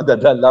birds, no, the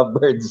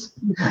lovebirds.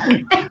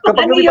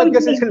 Kapag lumipad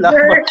kasi sila,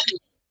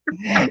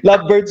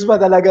 lovebirds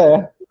pa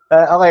talaga.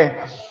 Okay.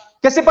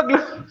 Kasi pag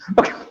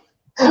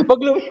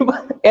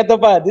lumipad, eto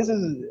pa, this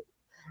is,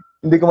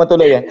 hindi ko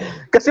matuloy yan.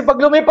 Kasi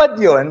pag lumipad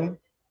yun,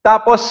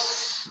 tapos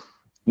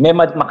may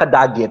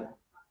makadagit,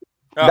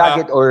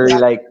 dagit or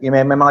like,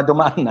 may mga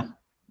dumaan na.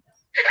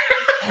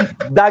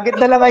 Dagit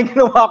na lang ay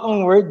ginawa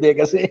kong word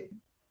kasi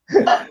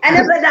ano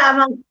ba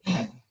damang?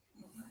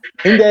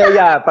 Hindi,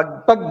 yeah.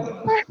 Pag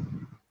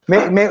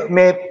may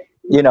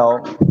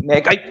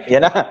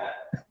yan na.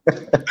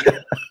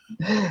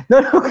 No,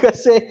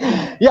 kasi,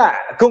 yeah,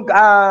 kung,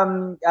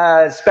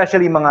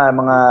 especially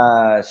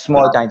mga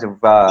small kinds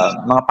of,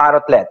 mga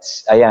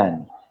parrotlets,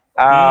 ayan.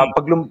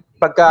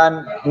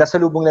 Pagka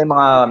nasalubong na yung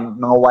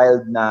mga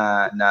wild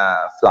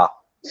na flock,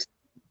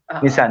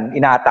 minsan,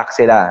 ina-attack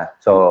sila.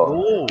 So,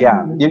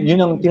 yeah, yun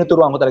yung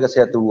tinuturuan ko talaga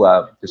sila to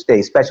stay.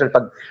 Especially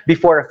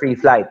before a free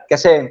flight.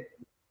 Kasi,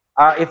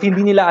 if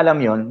hindi nila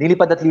alam yun,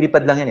 lilipad at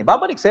lilipad lang yan eh.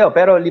 Babalik sa'yo,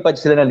 pero lipad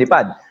sila ng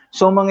lipad.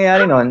 So,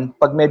 mangyayari nun,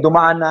 pag may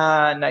dumaan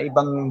na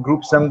ibang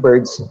groups ng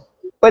birds,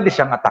 pwede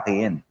siyang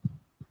atakihin.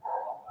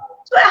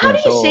 So, how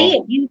do you say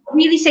it? You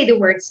really say the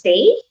word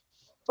stay?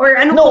 Or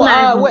ano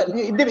command? Well,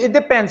 it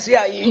depends.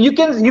 Yeah, you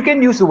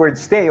can use the word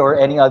stay or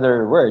any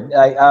other word.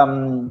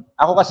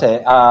 Ako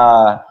kasi,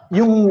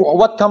 yung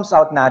what comes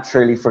out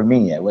naturally for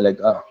me, well, like,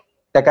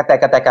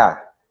 teka.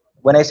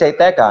 When I say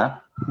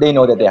teka, they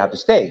know that they have to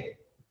stay.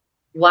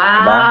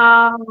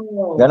 Wow.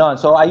 Diba? Ganon.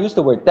 So I use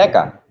the word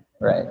teka,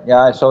 right?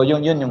 Yeah. So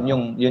yun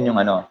yung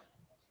ano.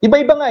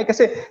 Iba-iba nga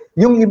kasi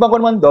yung iba ko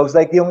naman dogs,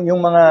 like yung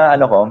mga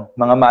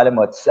mga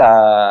malamots,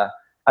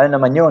 ano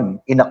naman yun,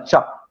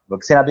 inakchak.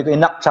 Pag sinabi ko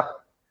inakchak,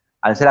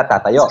 ano sila,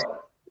 tatayo.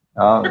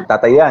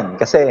 Tatayo yan.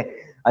 Kasi,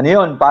 ano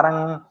yun,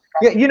 parang,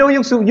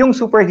 yung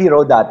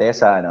superhero dati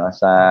sa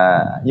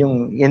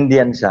yung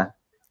Indian siya.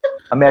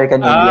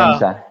 American Indian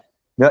siya.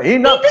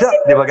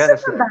 Di ba gano'n?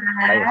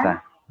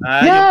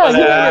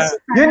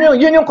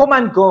 Yun yung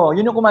command ko.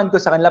 Yun yung command ko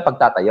sa kanila pag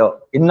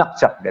tatayo.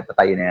 Inakchak,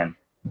 tatayo na yan.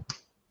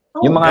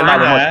 Yung mga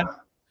malamot.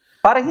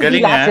 Para hindi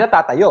lahat sila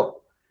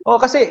tatayo.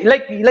 Kasi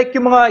like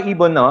yung mga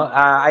ibon, no,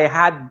 I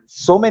had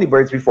so many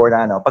birds before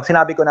na, pag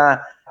sinabi ko na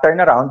turn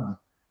around,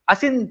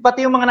 as in,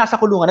 pati yung mga nasa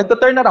kulungan,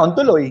 nagto-turn around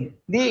tuloy.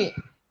 Di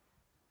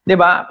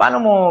ba? Paano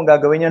mo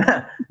gagawin yun?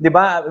 Di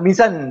ba?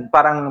 Minsan,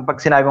 parang pag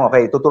sinabi mo,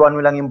 okay, tuturuan mo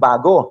lang yung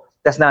bago,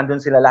 tapos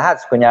nandun sila lahat.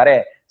 So,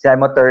 kunyari,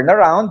 sinabi mo turn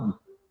around,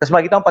 tapos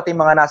makikita mo pati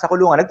yung mga nasa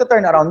kulungan,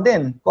 nagto-turn around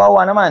din.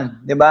 Kawawa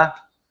naman. Di ba?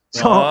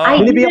 So,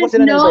 binibigyan ko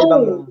sila ng isa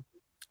ibang...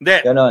 Hindi.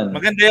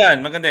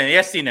 Maganda yan.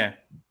 Yes, Tina.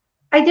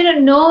 I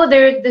didn't know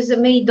there's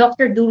may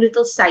Dr.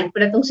 Dolittle side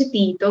pala tong si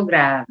Tito.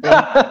 Grabe.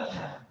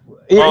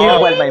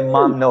 Well, my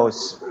mom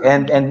knows.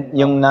 And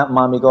yung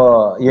mommy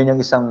ko, yun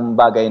yung isang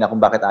bagay na kung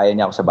bakit ayaw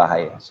niya ako sa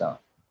bahay. So.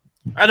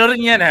 Ano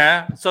rin yan,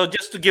 ha? So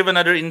just to give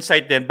another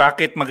insight din,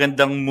 bakit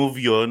magandang move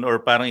yun or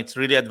parang it's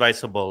really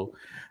advisable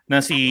na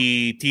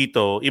si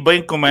Tito, iba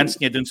yung commands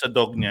niya dun sa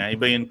dog niya,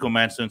 iba yung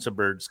commands dun sa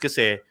birds.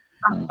 Kasi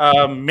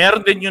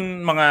meron din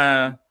yung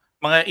mga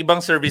ibang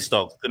service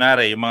dogs,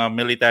 kunwari, yung mga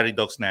military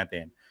dogs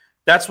natin.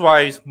 That's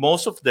why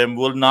most of them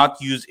will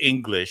not use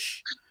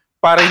English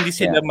para hindi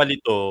sila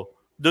malito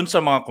dun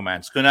sa mga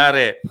commands.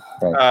 Kunwari,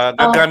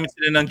 gagamit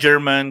sila ng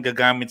German,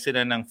 gagamit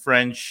sila ng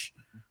French.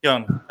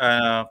 Yun,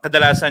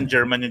 kadalasan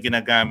German yung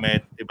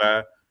ginagamit, di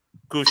ba?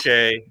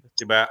 Couche,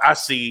 di ba?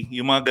 Asi,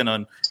 yung mga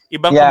ganon.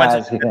 Ibang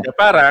commands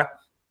para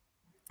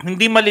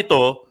hindi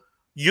malito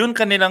yun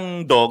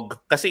kanilang dog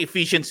kasi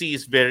efficiency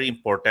is very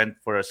important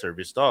for a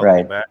service dog,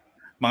 di ba?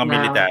 Mga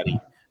military.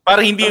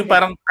 Para hindi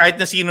parang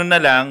kahit na sino na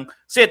lang,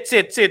 sit.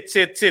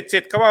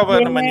 Kawawa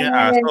naman yung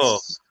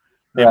aso.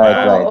 Diba?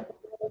 Right.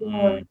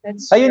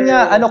 Ayun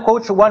nga,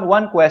 coach,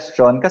 one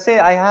question. Kasi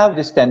I have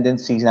this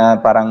tendency na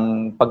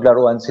parang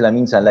paglaruan sila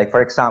minsan. Like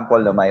for example,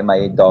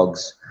 my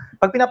dogs.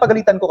 Pag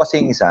pinapagalitan ko kasi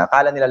yung isa,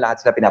 akala nila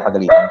lahat sila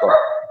pinapagalitan ko.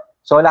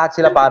 So lahat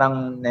sila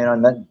parang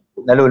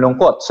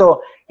nalulungkot. So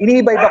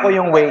iniiba-iba ko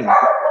yung way.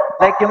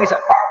 Like yung isa,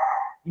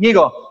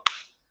 Inigo,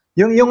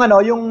 yung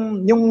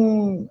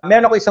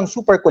meron ako isang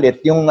super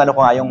kulit, yung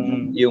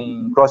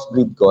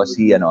crossbreed ko,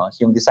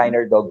 yung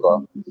designer dog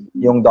ko,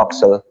 yung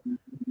Dachshund.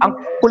 Ang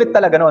kulit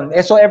talaga nun.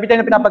 So every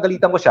time na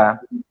pinapagalitan ko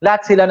siya,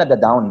 lahat sila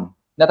nada-down.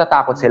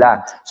 Natatakot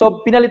sila.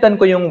 So pinalitan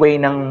ko yung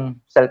way ng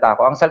salta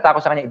ko. Ang salta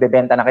ko sa kanya,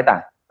 ibebenta na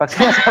kita. Pag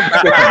sinasabi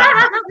ko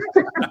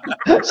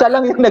siya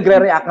lang yung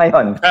nagre-react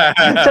ngayon.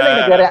 Siya lang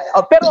yung nagre-react.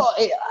 Pero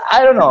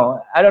I don't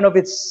know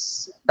if it's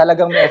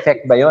talagang may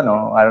effect ba yun,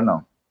 no? I don't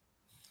know.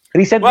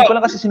 Recently ko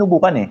lang kasi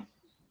sinubukan eh.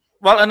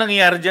 Well, anong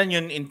nangyayari dyan,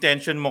 yung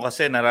intention mo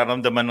kasi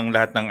nararamdaman ng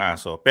lahat ng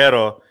aso.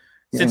 Pero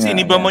since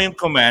iniba mo yung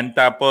command,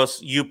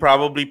 tapos you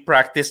probably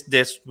practice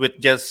this with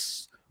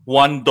just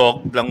one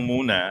dog lang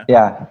muna.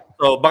 Yeah.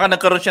 So baka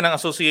nagkaroon siya ng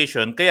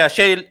association, kaya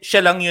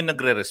siya lang yung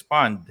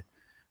nagre-respond.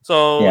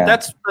 So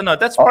that's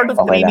part of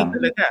training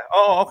talaga.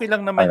 Oo, okay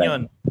lang naman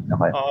yun.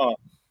 Okay. Oo.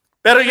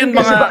 Pero yun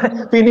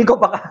mga... Feeling ko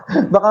baka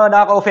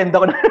nakaka-offend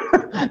ako na.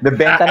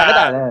 Bebenta na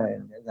kita.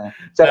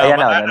 So,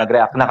 ayan na,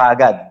 nag-react na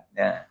kaagad.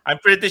 Yeah.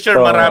 I'm pretty sure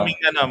maraming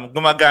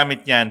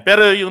gumagamit yan.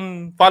 Pero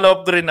yung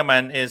follow-up ko rin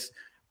naman is,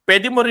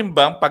 pwede mo rin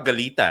bang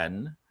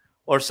pagalitan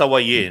or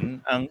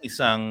sawayin ang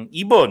isang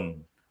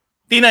ibon?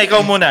 Tina,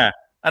 ikaw muna.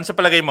 Ano sa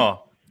palagay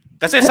mo?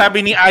 Kasi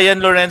sabi ni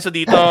Ian Lorenzo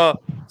dito,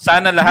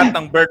 sana lahat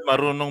ng bird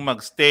marunong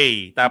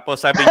magstay.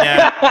 Tapos sabi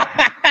niya,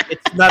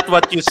 it's not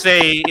what you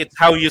say, it's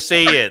how you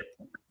say it.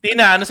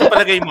 Tina, ano sa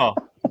palagay mo?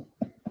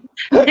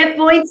 May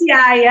point si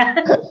Aya.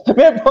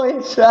 May point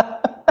siya.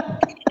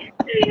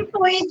 May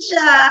point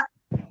siya.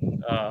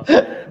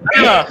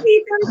 Ano?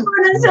 Dito ko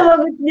nang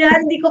sumagot niya,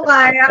 hindi ko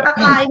kaya.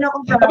 Kakain ako,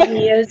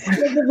 promise.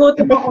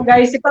 Nagugutom ako,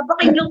 guys.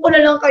 Ipapakinggan ko na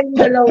lang kayong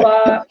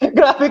dalawa.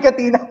 Grabe ka,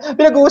 Tina.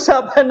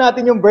 Pinag-uusapan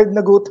natin yung bird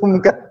na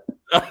gutom ka.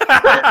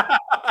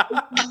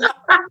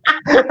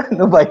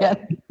 Ano ba yan?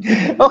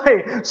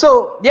 Okay,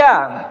 so,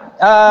 yeah.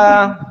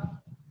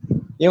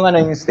 Yung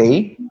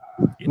stay?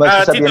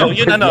 Tito,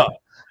 yun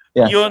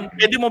Yeah. Yun,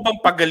 pwede mo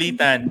bang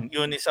pagalitan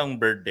yun isang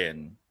bird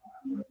din?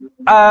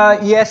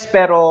 Yes,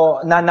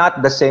 pero not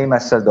the same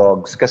as the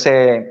dogs.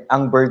 Kasi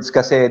ang birds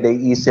kasi, they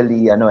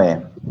easily,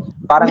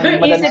 parang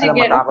madali sila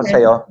matakot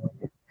sa'yo.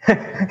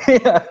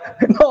 Yeah.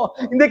 No,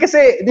 hindi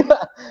kasi,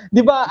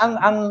 di ba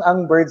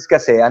ang birds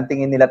kasi, ang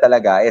tingin nila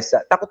talaga is,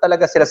 takot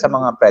talaga sila sa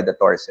mga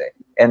predators eh.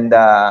 And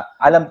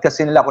alam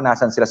kasi nila kung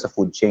nasan sila sa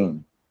food chain.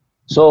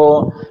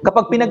 So,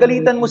 kapag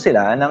pinagalitan mo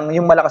sila ng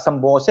yung malakas ang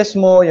boses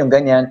mo, yung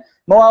ganyan,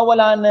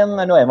 mawawala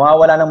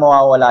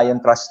yung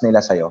trust nila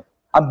sa'yo.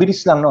 Ang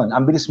bilis lang nun.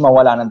 Ang bilis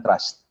mawala ng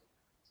trust.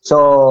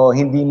 So,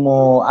 hindi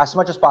mo, as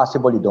much as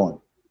possible, you don't.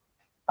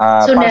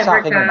 So, never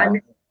ka?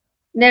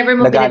 Never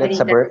mo nagalit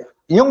sa bird.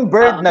 Yung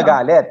bird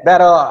nagalit.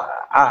 Pero,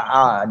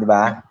 di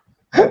ba?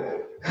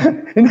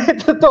 Hindi,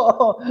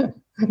 totoo.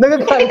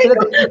 Nagagalit sila.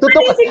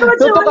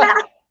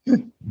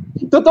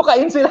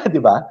 Tutukain sila,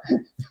 di ba?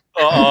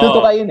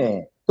 Tutukain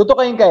eh.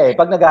 Tutukain ka eh,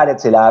 pag nagalit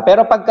sila.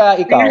 Pero pagka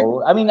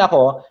ikaw,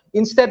 ako,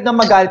 instead na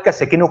magalit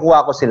kasi,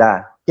 kinukuha ko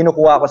sila.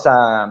 Kinukuha ko sa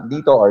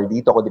dito or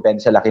dito ko,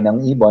 depende sa laki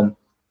ng ibon.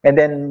 And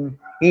then,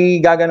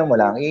 gagano mo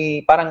lang,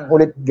 parang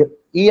ulit,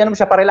 mo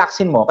siya,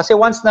 parelaxin mo. Kasi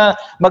once na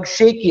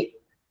mag-shake,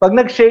 pag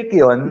nag-shake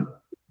yun,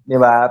 di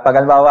ba, pag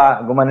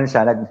halimbawa, gumanon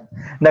siya,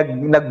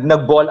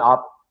 nag-ball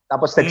up,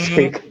 tapos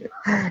nag-shake,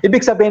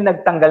 ibig sabihin,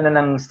 nagtanggal na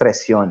ng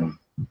stress yun.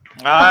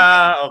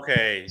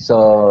 Okay.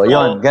 So,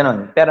 yun,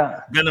 ganun. Pero,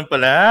 ganun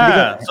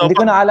pala. Hindi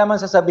ko na alam ang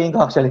sasabihin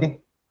ko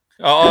actually.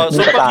 Oo.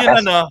 So, pag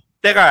yun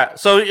teka,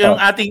 so yung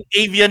ating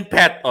avian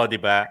pet, di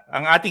ba?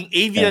 Ang ating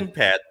avian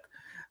pet,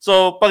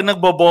 so pag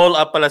nagbo-ball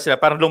up pala sila,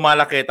 parang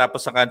lumalaki,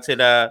 tapos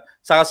sila,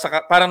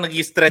 parang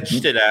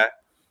nag-stretch sila,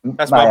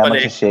 tapos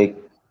babalik.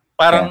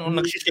 Parang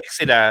nag-shake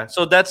sila.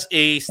 So, that's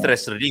a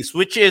stress release,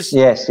 which is,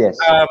 yes.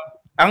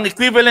 Ang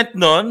equivalent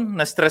nun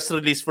na stress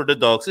release for the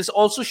dogs is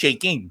also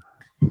shaking.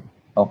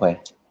 Okay.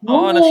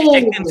 Oo,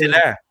 nag-shake din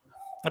sila.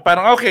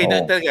 Parang, okay,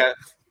 talaga,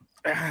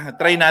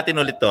 try natin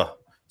ulit to.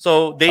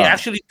 So, they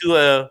actually do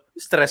a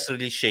stress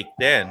release shake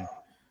din.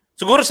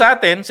 Siguro sa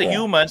atin, sa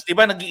humans, di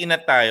ba,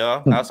 nag-iinat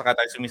tayo, tapos saka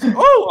tayo sumisip,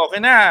 okay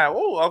na,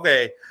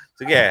 okay.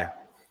 Sige.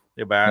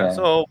 Di ba?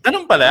 So,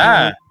 ganun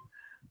pala.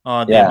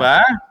 Di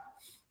ba?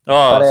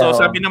 So,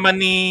 sabi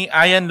naman ni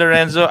Ian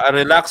Lorenzo, a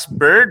relaxed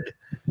bird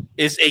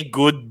is a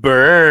good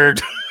bird.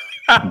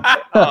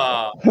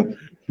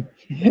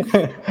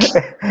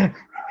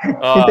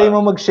 Hintayin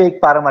mo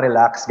mag-shake para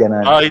ma-relax,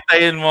 gano'n.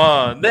 Hintayin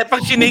mo.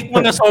 Pag sinake mo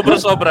na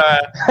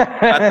sobra-sobra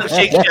at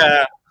nag-shake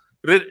siya,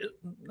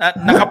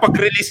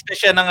 nakapag-release na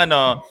siya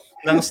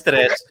ng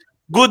stress,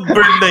 good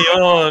bird na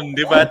yun.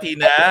 Di ba,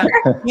 Tina?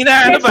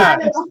 Tina, ano ba?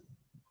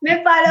 May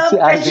follow-up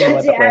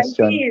question si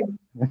Angie.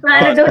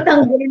 Paano daw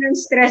tanggalin ang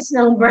stress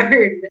ng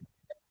bird?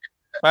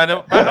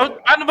 Paano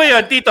ba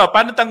yun, Tito?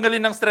 Paano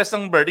tanggalin ng stress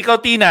ng bird? Ikaw,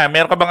 Tina,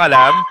 meron ka bang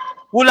alam?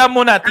 Hula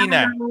muna,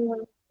 Tina.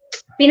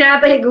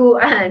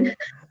 Pinapaliguan.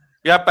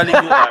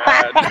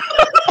 Paliguan.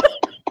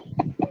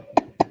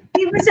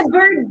 Di ba sa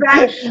bird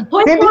bath?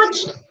 Hoy,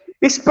 coach!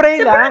 Spray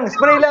lang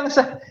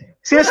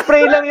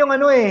Sinaspray lang yung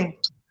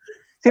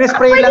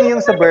Sinaspray lang yung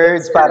sa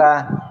birds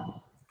para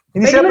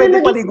hindi sila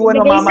pwede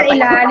paliguan o mamatay. Sa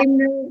ilalim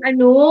ng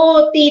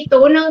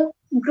Tito, ng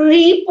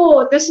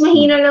gripo. Tapos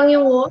mahina lang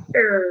yung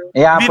water.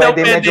 Yeah,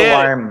 pwede medyo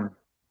warm.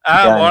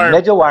 Warm.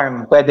 Medyo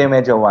warm. Pwede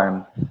medyo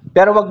warm.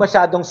 Pero wag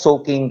masyadong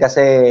soaking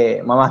kasi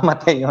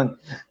mamamatay yun.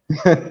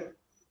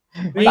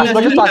 As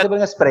much as possible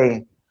na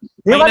spray.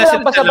 Yung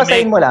lang,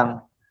 basa-basahin mo lang.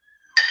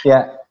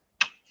 Yeah.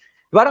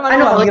 Parang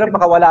ang hirap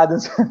makawala dun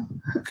sa...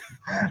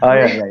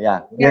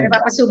 yeah.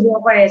 Napapasubo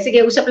ako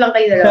Sige, usap lang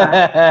kayo dalawa.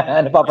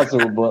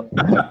 Napapasubo.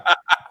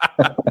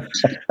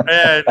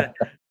 Ayan.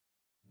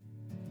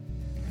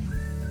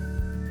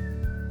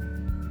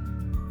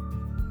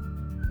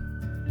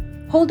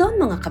 Hold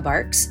on mga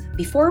kabarks.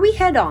 Before we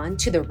head on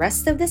to the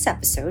rest of this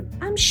episode,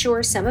 I'm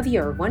sure some of you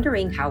are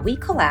wondering how we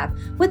collab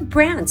with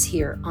brands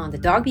here on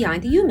The Dog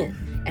Behind the Human.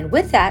 And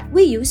with that,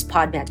 we use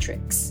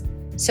Podmetrics.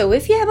 So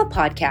if you have a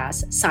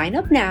podcast, sign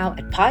up now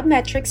at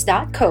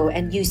podmetrics.co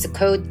and use the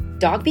code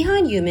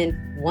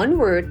DOGBEHINDHUMAN, one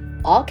word,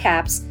 all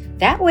caps.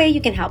 That way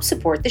you can help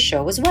support the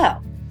show as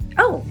well.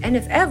 Oh, and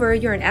if ever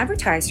you're an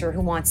advertiser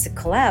who wants to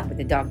collab with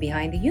The Dog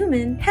Behind the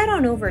Human, head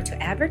on over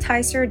to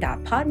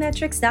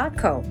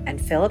advertiser.podmetrics.co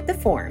and fill up the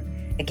form.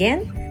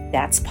 Again,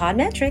 that's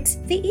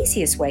Podmetrics, the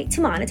easiest way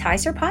to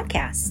monetize your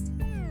podcast.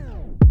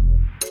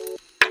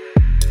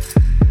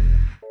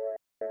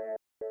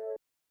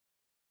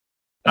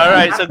 All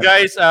right, so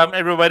guys,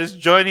 everybody's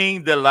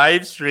joining the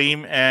live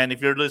stream, and if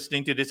you're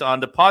listening to this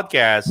on the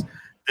podcast,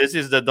 this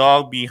is The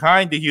Dog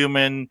Behind the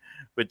Human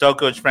with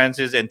Dog Coach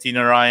Francis and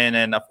Tina Ryan,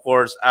 and of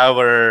course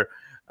our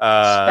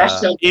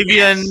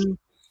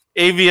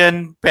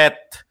avian pet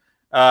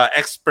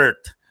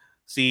expert,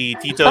 si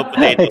Tito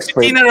Potato. Si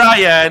Tina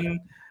Ryan,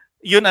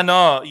 yun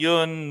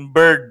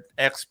bird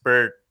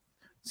expert.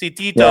 Si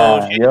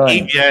Tito,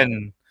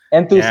 avian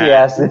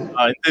enthusiast.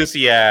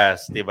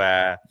 Enthusiast,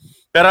 diba?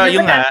 Pero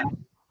yung nga,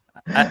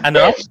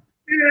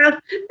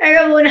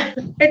 Teka muna.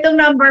 Itong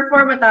number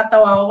 4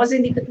 matatawa ako kasi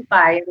hindi ko ito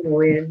kaya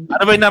gawin.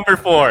 Ano ba yung number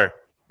 4?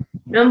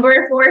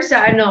 Number 4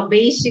 sa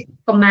basic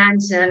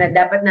commands na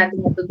dapat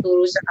natin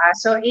matuturo sa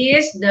aso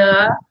is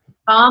the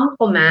calm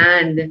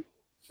command.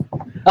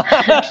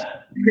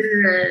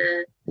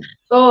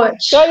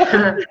 Coach.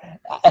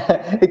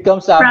 It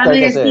comes after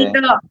promise, kasi.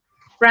 Tito.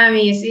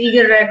 Promise,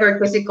 eagle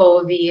record ko si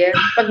Covey.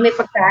 Pag may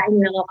pagkain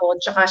lang ako,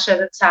 tsaka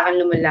siya sa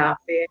akin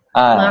lumalapit.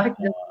 Bakit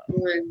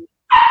naman?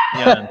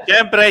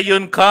 Siyempre,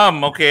 yun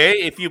come, okay?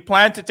 If you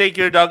plan to take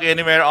your dog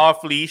anywhere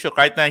off-leash o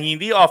kahit na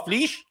hindi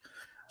off-leash,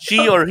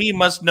 she or he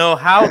must know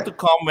how to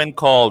come when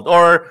called.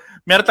 Or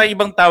meron tayong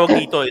ibang tawag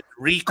dito,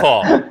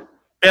 recall.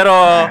 Pero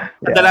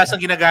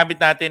kadalasang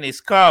ginagamit natin is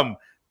come.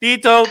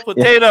 Tito,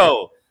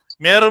 Potato,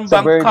 meron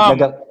bang bird,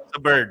 come sa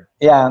bird?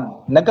 Yeah,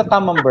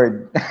 nagka-come ang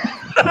bird.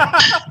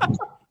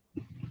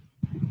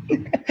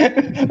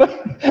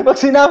 Pag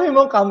sinabi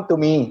mo, come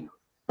to me.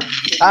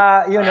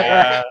 Yun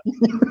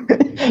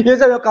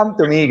sabi, come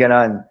to me,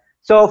 ganon.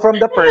 So, from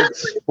the perch,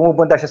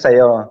 pumupunta siya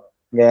sa'yo.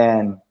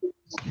 Yan.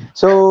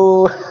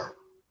 So,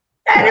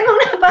 ano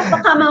mong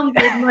napapakamang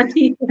bird mo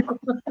dito?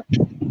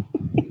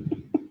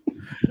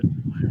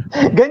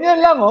 Ganyan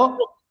lang,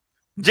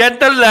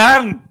 Gentle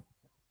lang.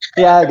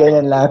 Yeah,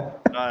 ganyan lang.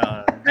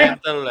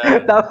 Gentle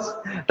lang. Tapos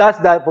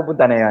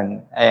pupunta na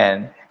yan.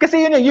 Ayan.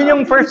 Kasi yun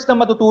yung first na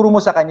matuturo mo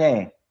sa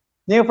kanya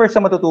Yun yung first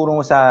na matuturo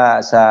mo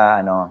sa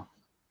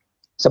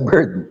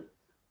bird.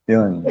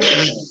 Yun.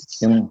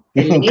 Yung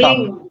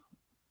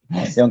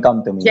come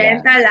to me.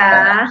 Gentle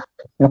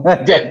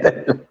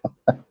Gentle.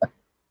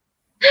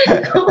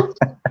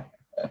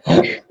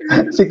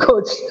 Si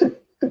Coach.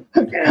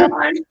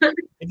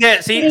 Hindi,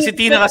 si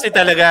Tina kasi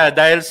talaga,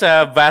 dahil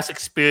sa vast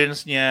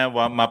experience niya,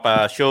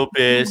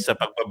 mapa-showbiz, sa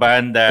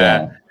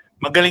pagbabanda,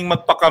 magaling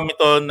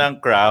magpakamito ng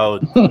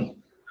crowd.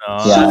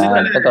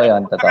 Totoo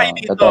yan.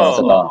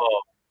 Totoo.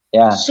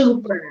 Yeah.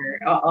 Super.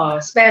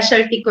 Oo.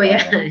 Specialty ko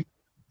yan.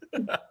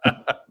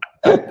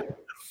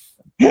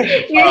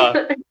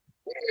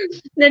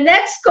 The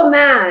next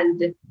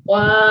command.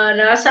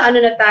 Nasa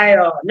na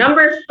tayo?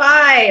 Number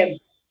 5.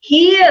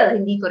 Heal.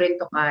 Hindi ko rin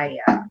to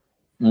kaya.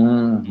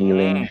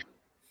 Healing.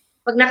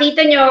 Pag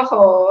nakita niyo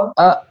ako,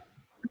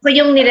 ako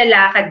yung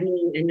nilalakad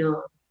ni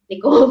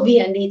Kobe,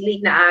 ang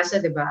late na aso,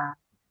 diba?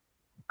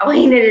 Ako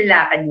yung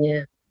nilalakad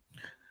niya.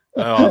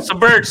 Sa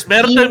birds,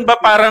 meron din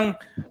ba parang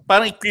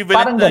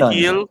equivalent na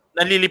heal?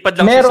 Nalilipad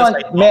lang siya sa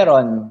side mo?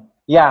 Meron.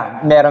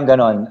 Yeah, meron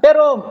ganon.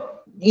 Pero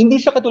hindi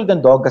siya katulad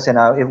ng dog kasi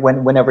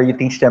whenever you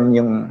teach them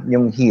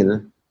yung heal,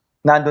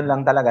 nandun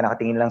lang talaga,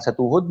 nakatingin lang sa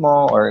tuhod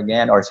mo or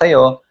ganyan or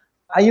sa'yo.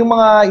 Ay, yung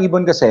mga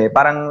ibon kasi,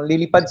 parang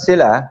lilipad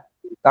sila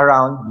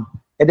around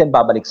and then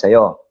babalik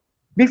sa'yo.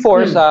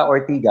 Before sa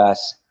Ortigas,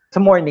 sa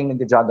morning,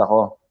 nag-jog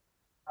ako.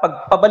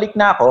 pag pabalik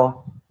na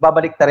ako,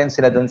 babalik na rin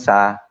sila dun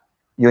sa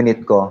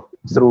unit ko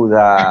through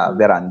the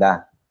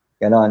veranda.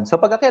 Ganon. So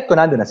pag akyat ko,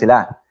 nandun na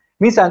sila.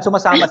 Minsan,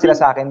 sumasama sila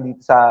sa akin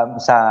dito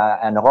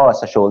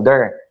sa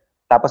shoulder.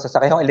 Tapos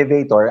sasakay yung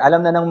elevator,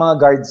 alam na ng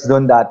mga guards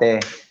doon dati.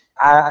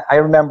 I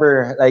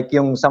remember like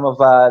yung some of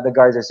the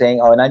guards are saying,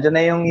 oh, nandiyan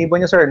na yung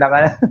ibon niyo, sir.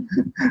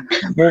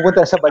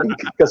 Pupunta sa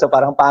balikat ko, so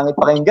parang pangit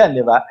pakinggan,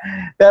 di ba?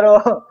 Pero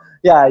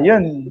yeah,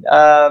 yun.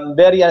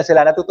 Very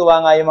sila.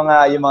 Natutuwa nga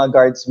yung mga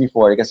guards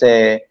before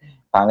kasi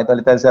pangit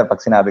ulit sila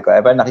pag sinabi ko.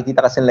 Pero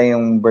nakikita kasi lang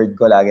yung bird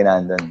ko lagi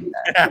nandun.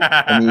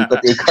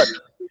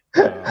 Umiikot-ikot.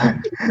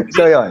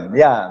 So yun,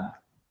 yeah.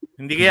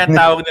 Hindi kaya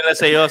tawag nila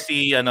sa'yo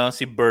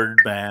si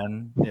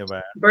Birdman, di ba?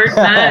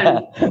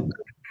 Birdman.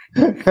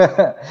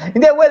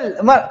 Hindi,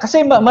 well,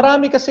 kasi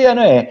marami kasi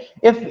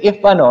if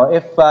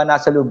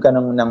nasa loob ka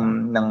ng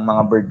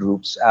mga bird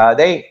groups,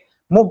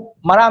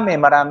 marami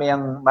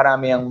ang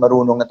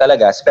marunong na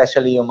talaga,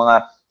 especially yung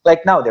mga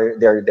like now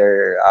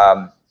they're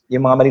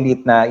yung mga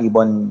maliliit na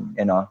ibon,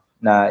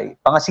 na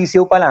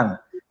pangasisiw pa lang,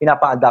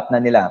 pinapa-adapt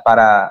na nila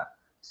para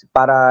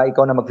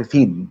ikaw na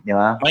mag-feed, di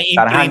ba?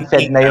 Para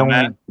hand-fed na yung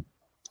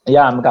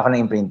magkakaroon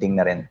ng imprinting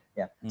na rin.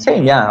 Yeah.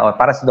 Same,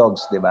 para sa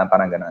dogs, di ba?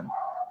 Parang gano'n.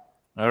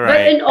 All right.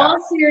 But in all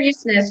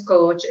seriousness,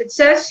 Coach, it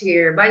says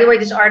here, by the way,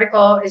 this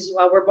article is,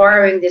 we're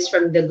borrowing this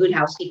from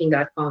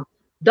thegoodhousekeeping.com.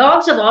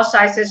 Dogs of all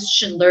sizes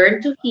should learn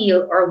to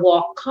heel or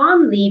walk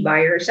calmly by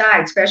your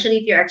side,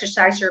 especially if you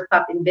exercise your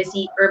pup in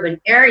busy urban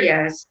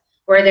areas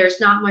where there's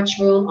not much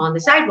room on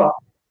the sidewalk.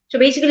 So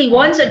basically,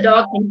 once a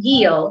dog can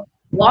heel,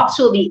 walks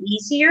will be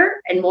easier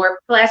and more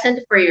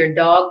pleasant for your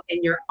dog and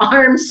your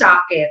arm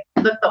socket.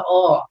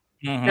 Totoo.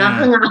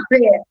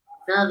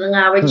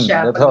 Nakakangawit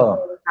siya.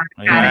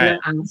 Okay.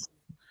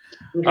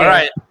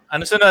 Alright.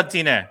 Ano sunod,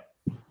 Tina?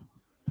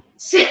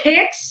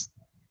 6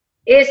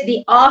 is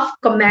the off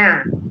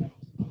command.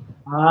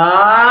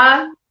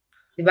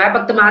 Diba?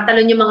 Pag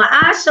tumatalon yung mga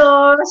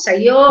aso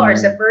sa'yo or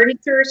sa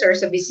furniture or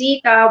sa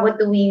bisita, what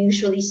do we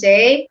usually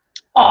say?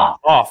 Off.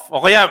 Off.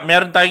 O kaya,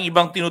 meron tayong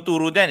ibang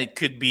tinuturo din. It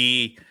could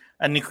be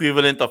an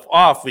equivalent of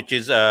off, which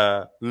is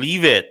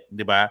leave it.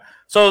 Diba?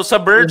 So, sa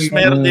birds,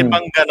 meron din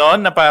bang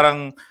ganon na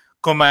parang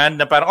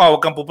command na parang,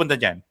 huwag kang pupunta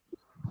dyan?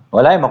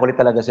 Wala makulit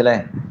talaga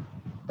sila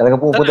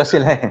Talagang pupunta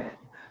sila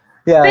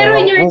Yeah, pero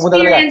in your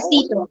experience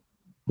dito,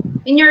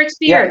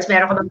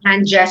 meron ka bang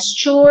hand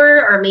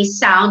gesture or may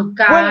sound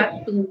ka?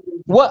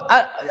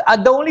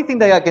 The only thing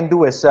that I can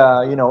do is,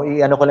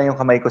 i-ano ko lang yung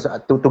kamay ko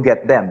to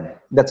get them.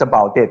 That's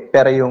about it.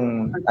 Pero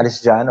yung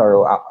alis dyan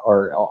or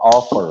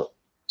off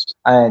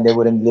and they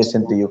wouldn't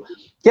listen to you.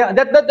 Yeah,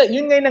 that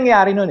yun nga yung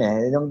nangyari nun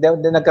Yung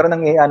nagkaroon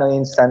ng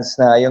instance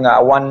na yung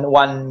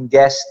one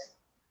guest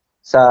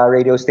sa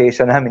radio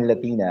station namin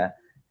Latina.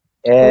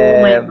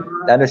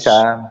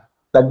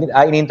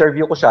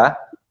 In-interview ko siya,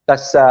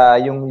 tas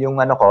yung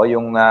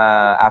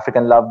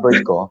African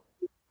lovebird ko,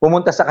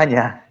 pumunta sa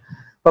kanya.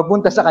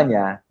 Pagpunta sa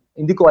kanya,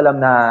 hindi ko alam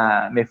na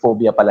may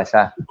phobia pala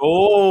siya.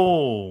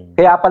 Oh.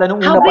 Kaya pala nung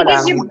una pa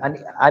lang,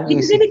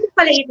 uneasy.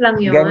 Lang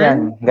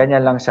yun.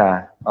 Ganyan lang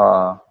siya.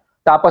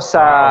 Tapos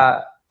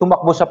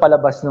tumakbo sa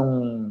palabas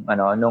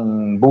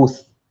nung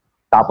booth.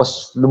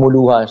 Tapos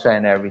lumuluha siya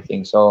and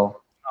everything. So,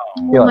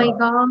 oh my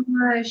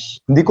gosh.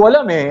 Hindi ko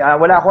alam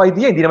wala akong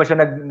idea. Hindi naman siya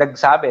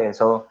nagsabi.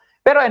 So,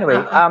 pero anyway,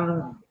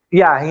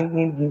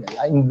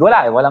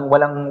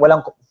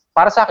 walang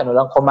para sa akin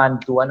walang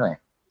command to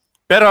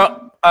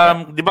Pero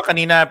di ba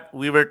kanina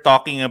we were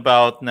talking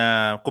about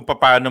na kung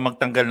paano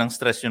magtanggal ng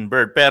stress yung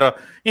bird. Pero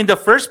in the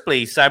first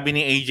place, sabi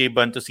ni AJ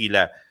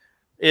Bantosila,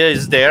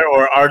 is there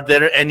or are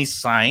there any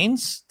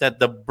signs that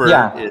the bird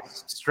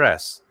is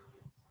stressed?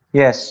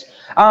 Yes.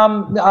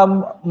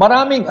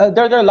 Maraming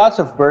there are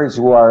lots of birds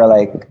who are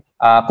like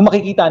kung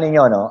makikita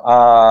ninyo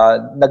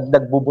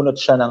nagbubunot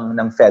siya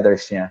ng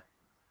feathers niya.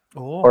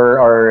 Oh.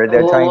 Or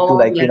they're trying to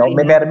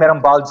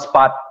merong bald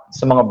spot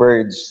sa mga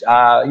birds.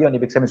 Yun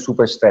ibig sabihin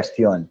super stressed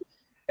yun.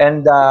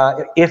 And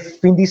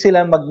if hindi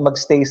sila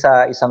magstay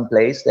sa isang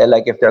place,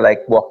 if they're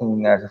like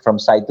walking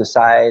from side to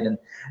side and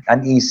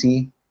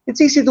uneasy, it's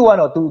easy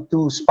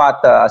to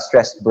spot a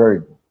stressed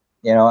bird.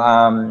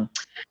 And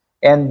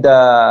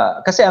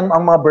kasi ang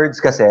mga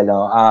birds kasi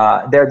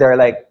they're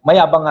like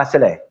mayabang nga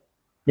sila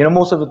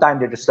most of the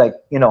time they're just like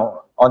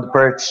on the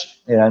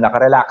perch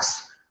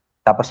naka-relax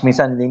tapos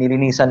minsan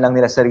linilinisan lang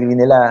nila sarili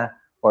nila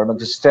or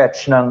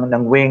mag-stretch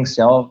ng wings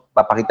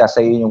papakita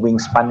sa iyo yung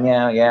wingspan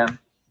niya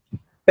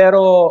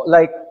pero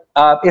like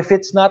if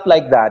it's not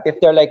like that,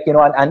 if they're like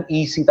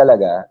uneasy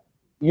talaga,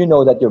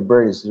 that your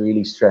bird is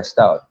really stressed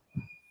out.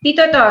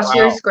 Tito,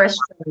 serious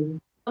question,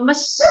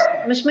 mas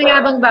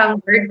mayabang ba ang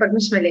bird pag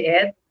mas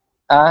maliit?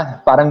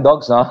 Parang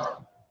dogs, no?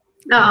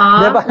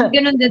 Diba?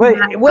 Ganun din ba?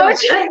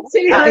 Coach,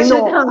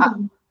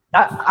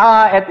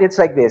 it's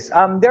like this.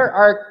 There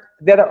are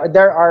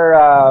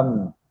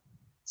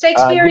sa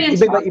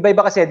experience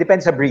iba kasi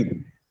depends sa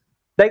breed.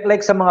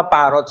 Like sa mga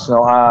parrots,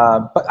 no?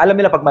 Alam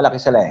nila pag malaki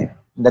sila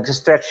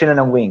nagse-stretch sila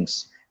ng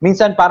wings.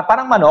 Minsan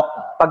parang manok,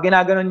 pag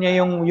ginaganon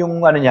niya yung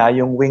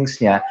wings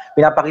niya,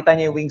 pinapakita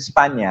niya yung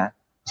wingspan niya,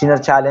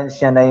 sina-challenge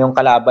niya na yung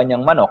kalaban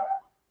niyang manok,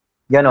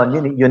 ganon,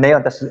 yun na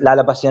yun. Tapos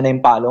lalabas niya na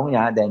yung palong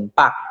niya, then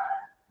pak,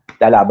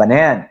 lalaban na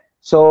yan.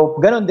 So,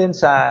 ganon din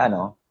sa,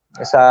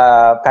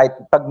 kahit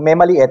pag may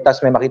maliit,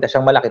 tapos may makita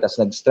siyang malaki, tapos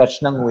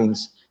nag-stretch ng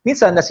wings,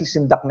 minsan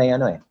nasisindak na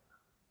yung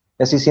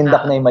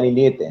nasisindak na yung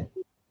maliliit eh.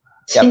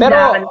 Yeah,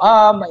 pero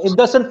it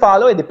doesn't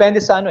follow,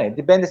 depende sa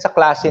depende sa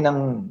klase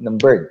ng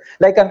bird.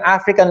 Like ang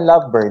African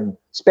lovebird,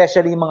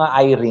 especially mga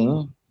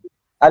eye-ring,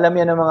 alam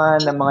yan ng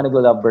mga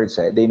naglo-lovebirds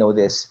they know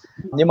this.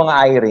 Yung mga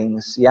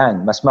eye-rings,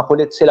 yan, mas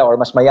makulit sila or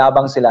mas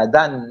mayabang sila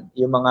than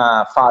yung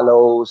mga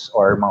fallows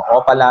or mga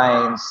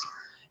opalines.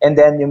 And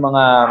then yung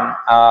mga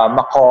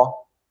mako,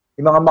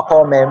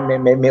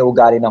 may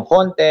ugali ng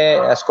konti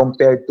as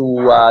compared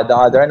to the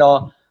other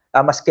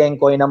mas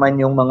kenkoy naman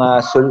yung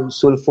mga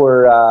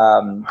sulfur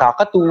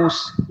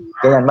cockatoos,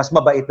 ganyan, mas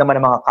mabait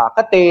naman ang mga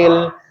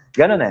cockatiel,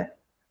 ganun eh.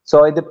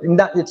 So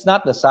it's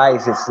not the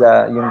size, it's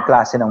yung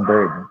klase ng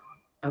bird.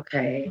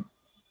 Okay.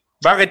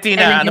 Bakit,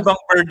 Tina? Ano bang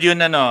bird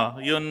yun,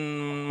 yun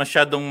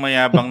masyadong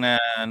mayabang na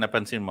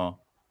napansin mo?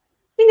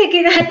 Hindi,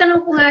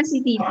 kinatanong ko nga si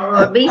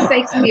Tito, based sa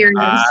experience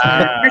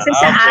niya. Kasi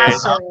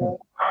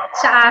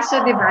sa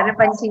aso, di ba,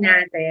 napansin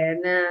natin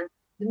na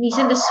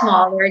minsan the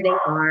smaller they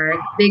are,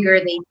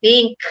 bigger they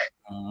think.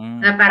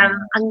 Na parang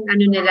ang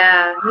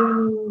nila,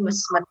 yung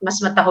mas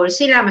matahol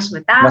sila, mas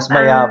matapang. Mas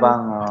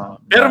mayabang.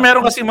 Pero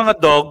meron kasi mga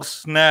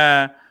dogs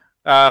na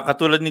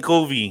katulad ni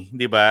Covey,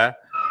 di ba?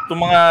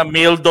 Itong mga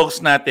male dogs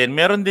natin,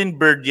 meron din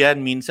bird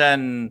yan.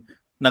 Minsan,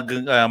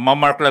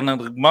 nagmamark lang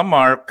ng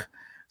nagmamark.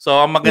 So,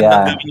 ang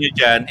magandang gawin nyo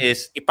dyan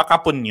is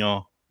ipakapon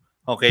nyo.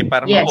 Okay?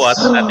 Para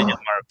mabuhasan natin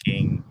yung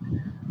marking.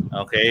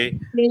 Okay?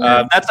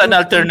 That's an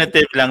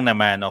alternative lang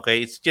naman.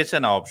 Okay? It's just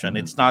an option.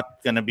 It's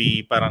not gonna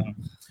be parang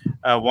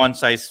one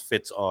size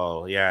fits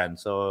all. Yan.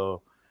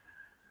 So,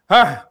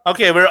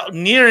 okay, we're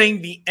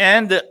nearing the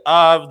end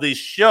of the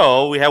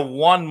show. We have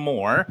one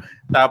more.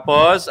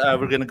 Tapos,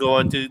 we're gonna go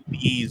on to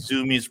the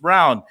Zoomies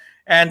round.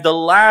 And the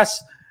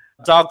last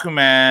dog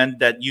command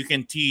that you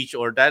can teach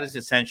or that is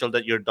essential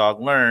that your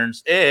dog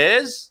learns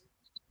is?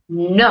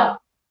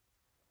 No.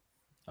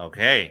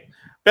 Okay.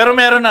 Pero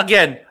meron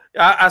again,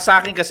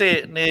 sa akin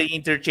kasi,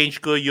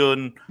 na-interchange ko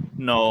yung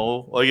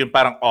no o yung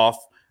parang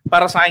off.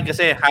 Para sa akin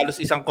kasi,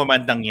 halos isang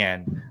command lang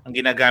yan. Ang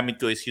ginagamit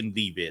ko is yung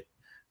leave it.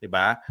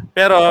 Diba?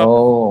 Pero,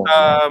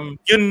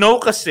 yung no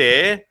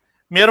kasi,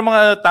 meron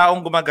mga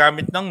taong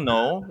gumagamit ng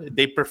no.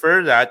 They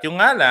prefer that.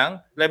 Yung nga lang,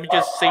 let me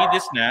just say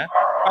this na,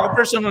 ako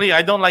personally,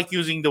 I don't like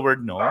using the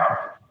word no.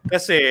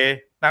 Kasi,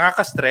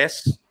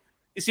 nakaka-stress.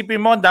 Isipin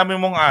mo, ang dami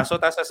mong aso,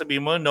 tapos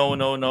sasabihin mo, no.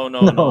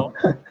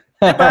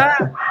 Diba?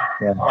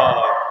 Yeah.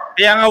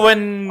 Kaya nga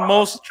when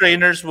most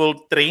trainers will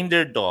train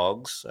their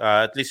dogs,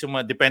 at least yung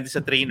depende sa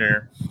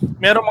trainer,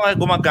 meron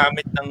mga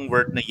gumagamit ng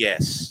word na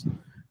yes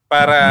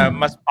para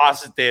mas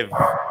positive.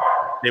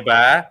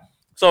 Diba?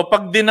 So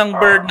pag din ng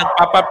bird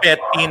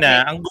nagpapapet,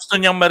 Tina, ang gusto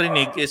niyang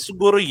marinig is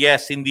siguro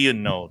yes, hindi yun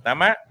no.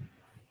 Tama?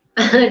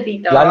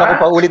 Tito. Lalo ko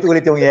pa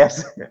ulit-ulit yung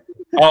yes.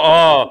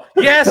 Oo.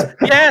 Yes.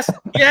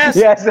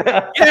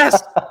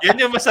 Yan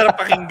yung masarap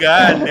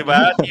pakinggan.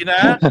 Diba,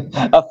 Tina?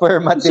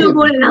 Affirmative.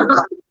 Subo lang.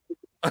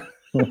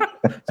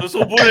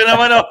 Susubo na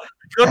naman,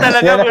 Ikaw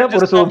talaga.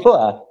 Puro subo,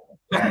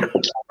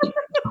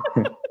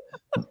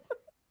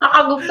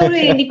 Nakagutom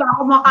hindi pa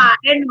ako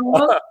makain, no?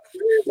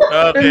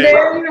 Okay. And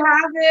there you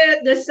have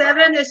it, the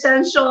 7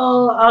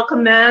 essential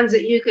commands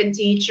that you can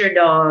teach your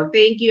dog.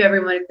 Thank you,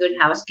 everyone at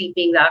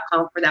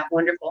GoodHousekeeping.com for that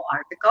wonderful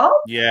article.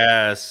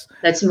 Yes.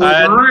 Let's move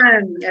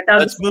on.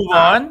 Let's move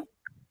on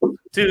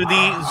to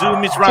the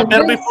Zoomies round.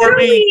 Pero before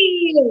we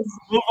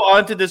move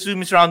on to the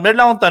Zoomies round, meron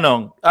lang akong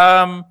tanong.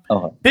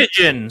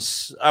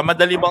 Pigeons.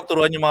 Madali bang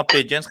turuan yung mga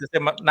pigeons?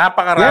 Kasi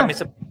napakarami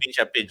sa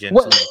probinsya pigeons.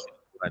 Well,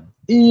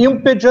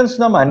 yung pigeons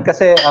naman,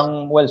 kasi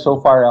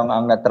so far,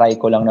 ang na-try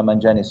ko lang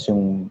naman dyan is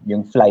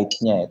yung flight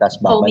niya tapos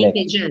babalik.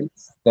 Homing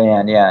pigeons.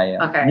 Ganyan, yeah.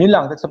 Okay. Yun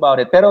lang, that's about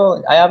it. Pero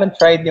I haven't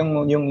tried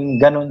yung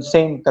ganun,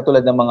 same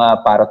katulad ng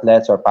mga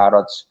parrotlets or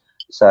parrots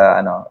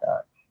sa,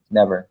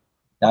 never.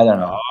 I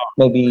don't know.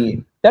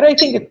 Maybe, pero I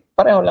think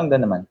pareho lang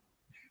din naman.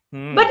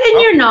 But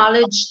in your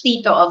knowledge,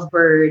 Tito, of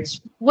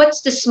birds, what's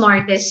the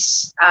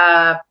smartest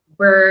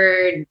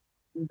bird,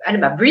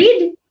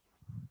 breed?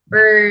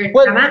 Bird,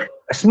 tama?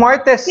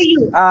 Smartest,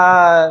 di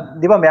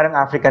ba merong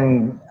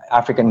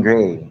African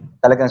Grey.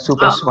 Talagang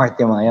super smart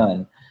yung mga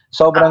yun.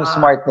 Sobrang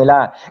smart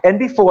nila. And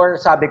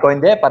before, sabi ko,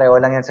 hindi, pareho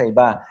lang yan sa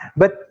iba.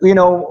 But,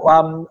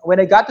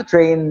 when I got to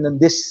train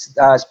this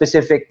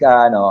specific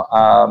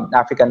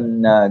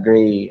African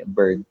Grey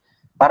bird,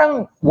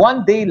 parang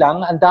one day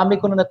lang, ang dami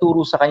ko na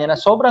naturo sa kanya na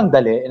sobrang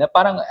dali. Na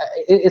parang,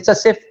 it's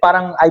as if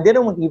parang I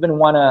didn't even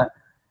wanna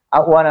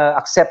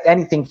accept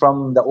anything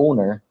from the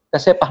owner.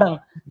 Kasi parang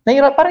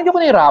hindi ko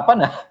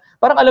nahirapan .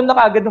 Parang alam na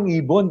kaagad ng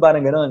ibon,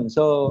 parang gano'n.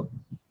 So,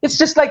 it's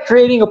just like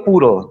training a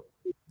poodle.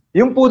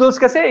 Yung poodles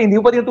kasi, hindi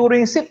ko pa tinuturo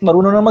yung sit.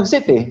 Marunong na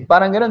mag-sit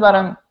Parang gano'n,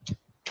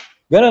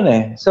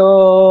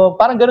 So,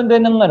 parang gano'n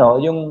din ng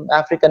yung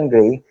African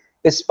Grey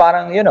is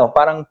parang,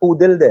 parang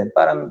poodle din.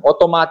 Parang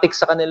automatic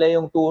sa kanila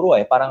yung turo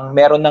Parang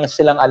meron nang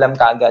silang alam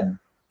kaagad.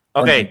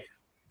 Okay.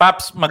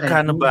 Paps,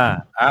 magkano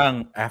ba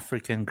ang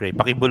African Grey?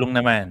 Pakibulong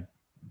naman.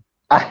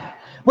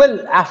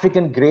 Well,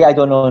 African Grey, I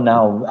don't know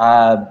now.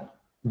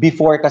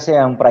 Before kasi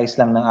ang price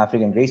lang ng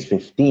African Grey is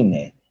 15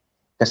 eh.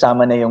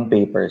 Kasama na yung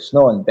papers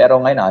noon. Pero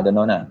ngayon, I don't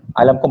know na.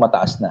 Alam ko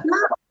mataas na.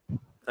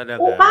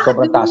 Talaga.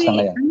 Sobrang taas na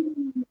ngayon.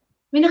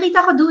 May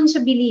nakita ko doon sa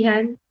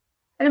bilihan.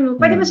 Alam mo,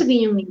 pwede mo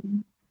sabihin yung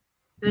name.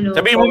 Ano,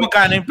 sabihin mo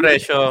magkano yung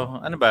presyo.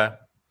 Ano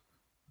ba?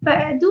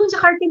 Doon sa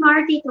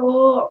Carti-Marti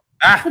to.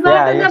 Diba,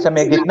 yeah, yung sa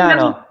may gitna,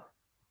 no?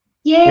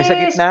 Yes. Yung sa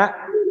gitna?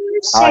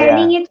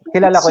 Selling it for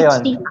kilala ko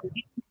yun.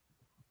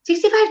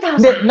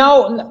 65,000.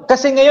 Now,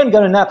 kasi ngayon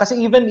gano'n na. Kasi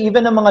even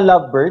ang mga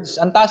lovebirds,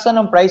 ang taas na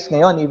ng price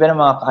ngayon, even ang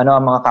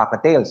mga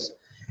cockatiels.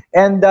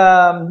 And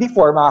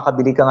before,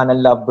 makakabili ka nga ng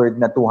lovebird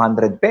na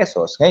 200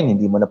 pesos. Ngayon,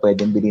 hindi mo na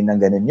pwedeng bilhin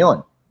ng ganun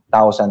yun.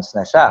 Thousands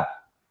na siya.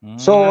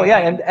 So,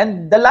 yeah.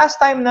 And the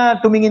last time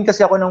na tumingin kasi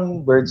ako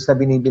ng birds na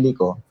binibili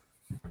ko,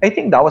 I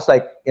think that was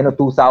like,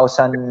 2012,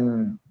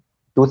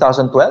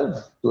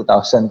 2013.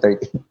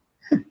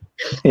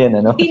 Yan,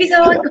 ano?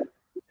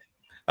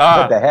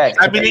 What the heck?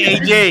 Sabi ni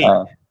AJ,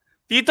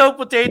 Tito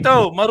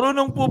Potato,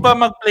 marunong po ba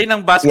mag-play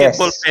ng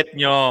basketball pet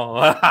nyo?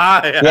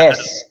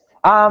 Yes.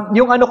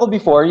 Yung ano ko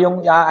before,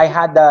 yung I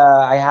had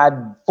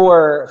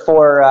four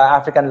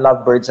African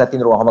lovebirds na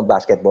tinuruan ko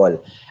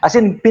mag-basketball. As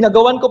in,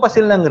 pinagawan ko pa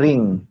sila ng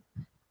ring.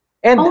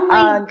 And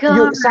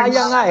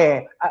sayang nga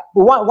eh.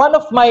 One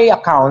of my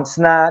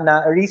accounts na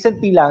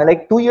recently lang,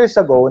 like 2 years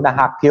ago,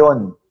 na-hack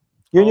yun.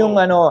 Yun yung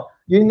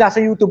yung nasa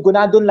YouTube ko,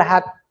 na doon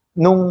lahat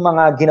nung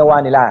mga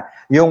ginawa nila.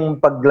 Yung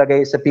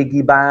paglagay sa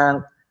piggy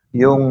bank,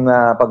 yung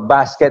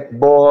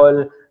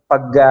pag-basketball,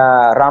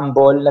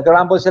 pag-rumble.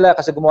 Nag-rumble sila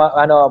kasi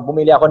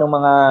bumili ako ng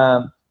mga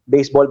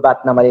baseball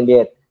bat na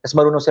maliliit. Tapos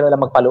marunong sila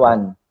lang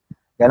magpaluan.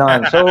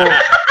 Ganon. So,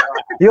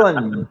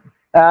 yun.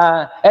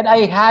 And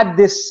I had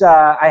this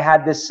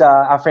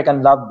African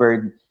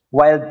lovebird,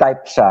 wild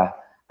type siya.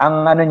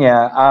 Ang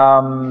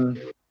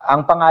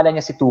ang pangalan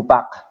niya si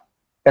Tupac.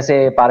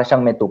 Kasi para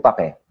siyang may tupak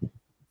eh.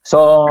 So,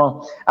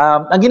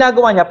 ang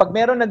ginagawa niya, pag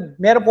meron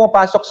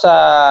pumapasok sa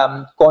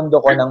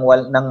condo ko ng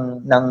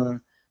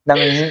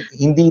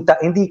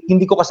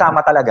hindi ko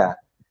kasama talaga.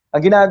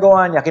 Ang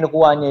ginagawa niya,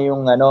 kinukuha niya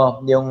yung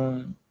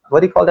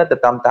what do you call that, the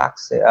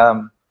thumbtacks?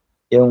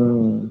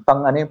 Yung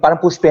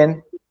parang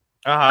pushpin.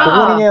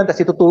 Kukunin niya yun,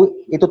 tapos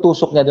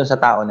itutusok niya doon sa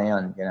tao na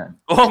yun. Ganun.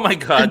 Oh my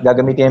God.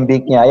 Gagamitin yung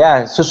beak niya.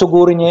 Yeah,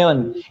 susugurin niya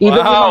yun.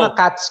 Even yung mga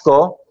cats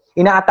ko,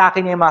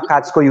 ina-atake niya yung mga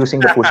cats ko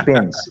using the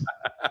pushpins.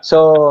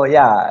 So,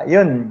 yeah,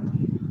 yun.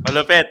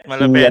 Malupit.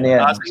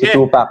 Si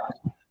Tupac.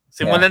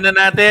 Simulan na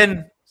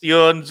natin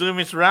yung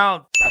Zoom is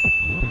round.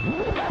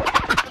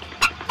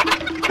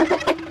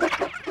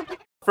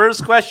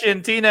 First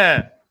question,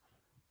 Tina.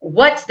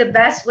 What's the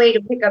best way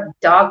to pick up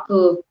dog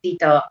poop,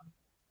 Tito?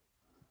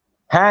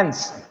 Hands.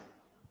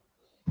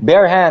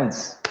 Bare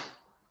hands.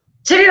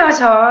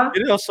 Seryoso?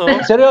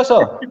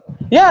 Seryoso.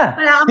 Yeah.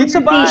 It's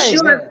a buy.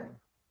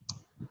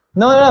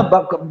 No.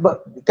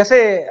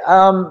 Kasi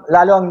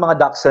lalo ang mga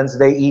dachshunds,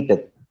 they eat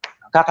it.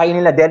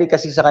 Kakainin nila,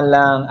 delicacy sa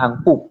kanilang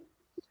ang poop.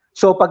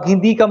 So pag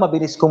hindi ka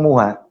mabilis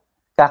kumuha,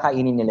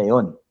 kakainin nila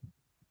yun.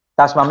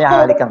 Tapos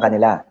mamaya hahalikan ka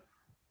nila.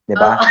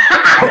 Diba?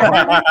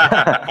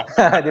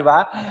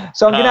 Diba?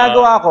 So ang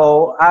ginagawa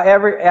ko,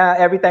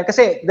 every time,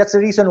 kasi that's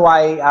the reason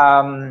why,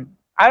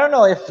 I don't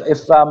know if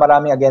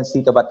maraming against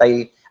dito, but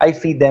I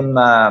feed them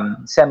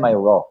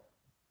semi-raw.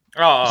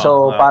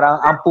 So parang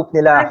ang poop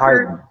nila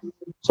hard.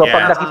 So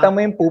pag nakita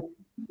mo yung poop,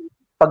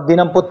 pag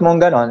dinampot mo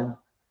ganon,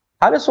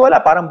 halos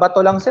wala, parang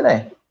bato lang sila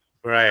eh.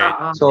 Right.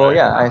 So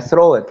yeah, I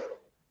throw it.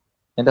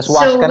 And just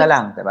wash ka na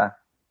lang, diba?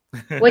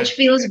 Which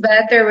feels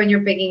better when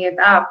you're picking it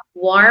up?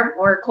 Warm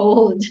or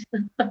cold?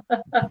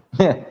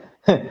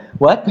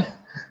 What?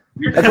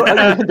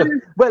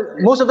 Well,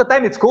 most of the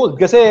time it's cold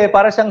kasi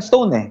para siyang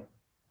stone eh.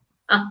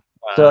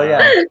 So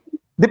yeah.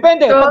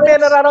 Depende. Pag may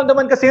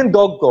nararamdaman kasi yung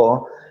dog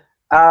ko,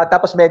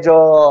 tapos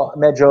medyo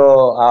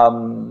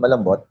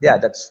malambot. Yeah,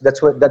 that's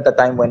the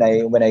time when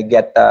I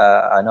get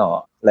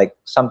like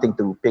something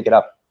to pick it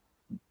up.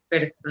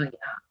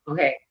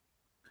 Okay.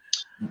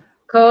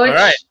 Coach,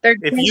 all right.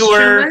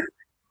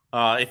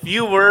 If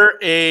you were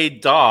a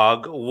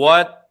dog,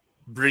 what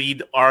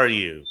breed are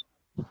you?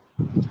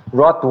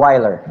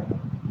 Rottweiler.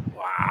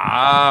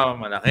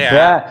 Wow, malaki ah.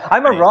 Yeah,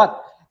 I'm a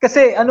Rott.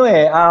 Kasi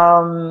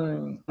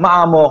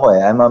maamo ko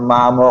eh.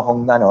 Maamo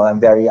akong I'm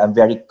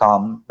very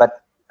calm,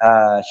 but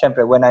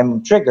syempre when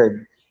I'm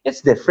triggered,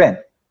 it's different.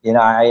 You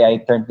know, I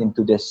turned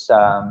into this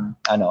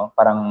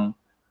parang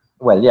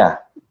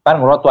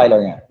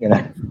Rottweiler nga, you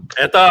know.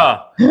 Ito.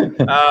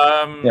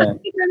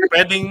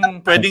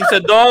 Pwedeng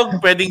sa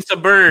dog, pwedeng sa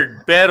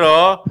bird,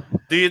 pero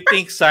do you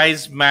think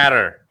size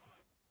matter?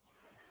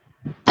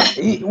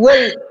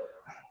 Well,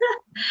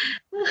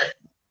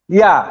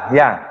 yeah.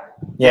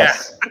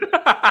 Yes.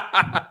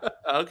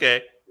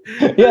 Okay.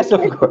 Yes,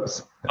 of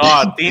course.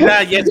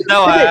 Tina, yes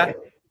daw ha.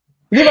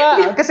 Di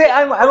ba? Kasi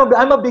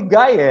I'm a big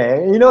guy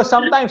eh. You know,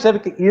 sometimes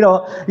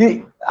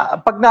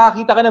pag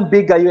nakakita ka ng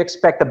big guy, you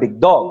expect a big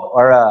dog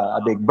or a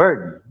big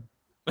bird.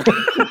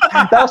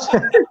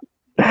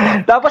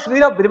 Tapos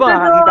di ba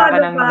makakita ka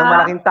ng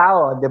malaking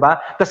tao, di ba?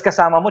 Tapos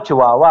kasama mo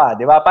chihuahua,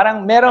 di ba?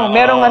 Parang merong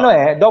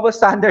double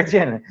standards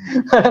yan.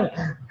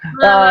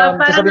 Parang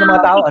sasabihin ng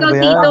mga tao, ikaw ano ba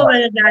yan? dito,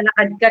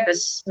 naglalakad ka,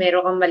 tapos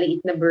meron kang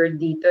maliit na bird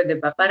dito, di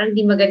ba? Parang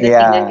di maganda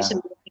tingnan kasi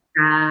malaki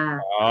ka.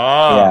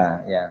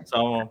 Yeah.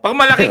 So, pag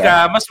malaki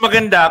ka, mas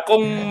maganda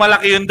kung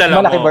malaki yung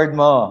dala mo. Malaki bird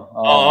mo.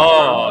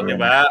 Oo, di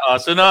ba?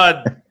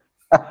 Sunod.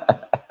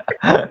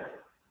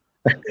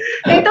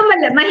 Ito,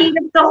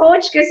 mahirap to,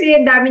 coach, kasi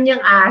ang dami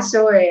niyang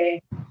aso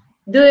eh.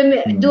 Do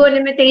an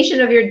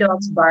imitation of your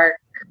dog's bark.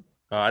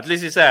 At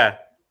least isa.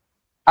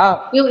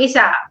 Yung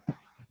isa.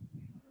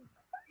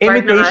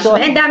 Imitation.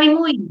 Ang dami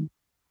mo eh.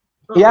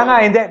 Yeah nga,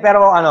 hindi.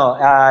 Pero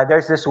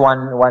there's this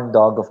one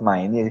dog of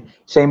mine.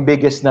 Siya yung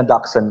biggest na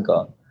dachshund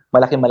ko.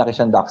 Malaki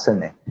siyang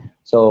dachshund eh.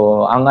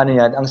 So, ang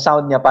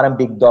sound niya parang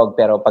big dog,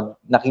 pero pag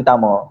nakita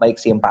mo,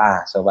 maiksi yung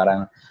paa. So,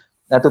 parang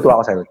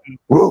natutuwa ako sa'yo.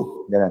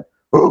 Woo! Ganun.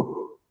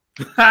 Woo!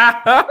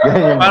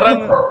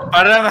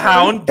 parang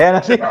hound.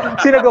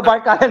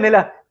 Nag-bark ka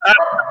nila.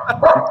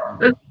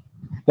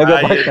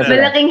 Nag-bark ka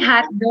nila. Malaking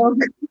hotdog.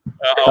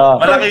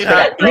 Malaking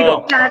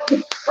hotdog.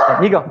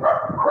 Nico.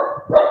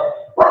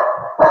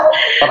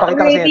 Papakita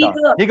ko sa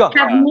ito. Nico.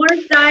 Have more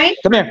time.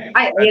 Come here.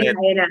 Ay, ayan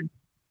na.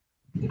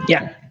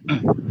 Yeah.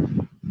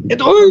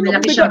 Ito.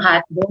 Malaki siyang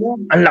hotdog.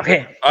 Ang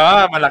laki.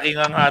 Malaki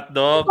ang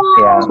hotdog.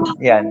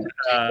 Yan.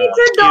 It's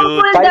a dog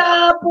with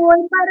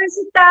apple. Para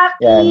si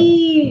Taki.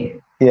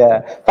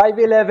 Yeah.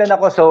 5'11"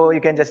 ako, so you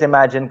can just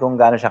imagine kung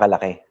gaano siya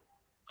kalaki.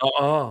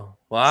 Oo.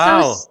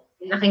 Wow. So,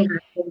 laking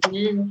hotdog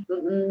niyan.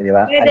 Di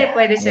ba?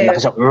 Pwede sa'yo.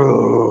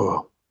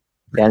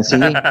 Yan,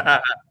 see?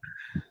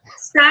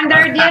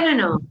 Standard yan,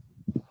 ano?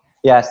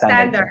 Yeah,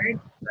 standard.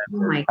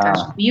 Oh my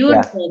gosh.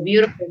 Beautiful color.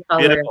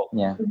 Beautiful.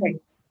 Yeah.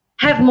 Okay.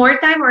 Have more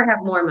time or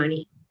have more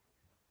money?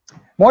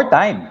 More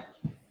time.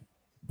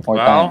 More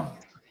time.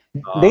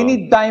 They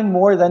need time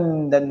more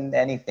than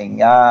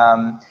anything.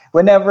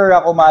 Whenever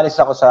ako umalis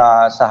ako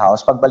sa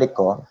house, pagbalik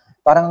ko,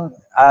 parang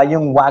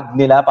yung wag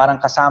nila, parang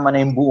kasama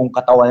na yung buong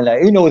katawan nila.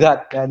 You know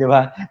that, di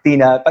ba?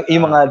 Tina,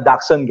 yung mga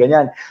dachshund,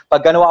 ganyan.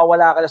 Pag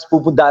nawawala ka,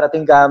 tapos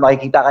darating ka,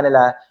 makikita ka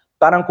nila,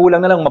 parang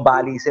kulang na lang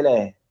mabali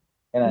sila eh.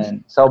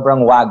 Ganyan.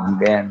 Sobrang wag,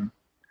 ganyan.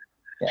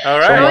 Yeah.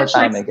 All right. So more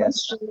time, I guess.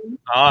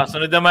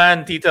 Sunod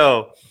naman,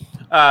 Tito.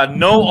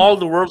 Know all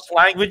the world's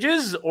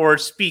languages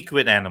or speak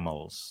with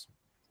animals?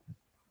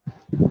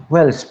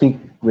 Well, speak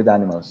with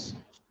animals.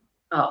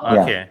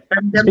 Okay.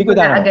 Yeah. Speak with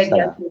animals.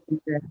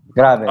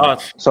 Grabe.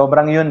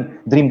 Sobrang yun.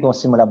 Dream ko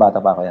simula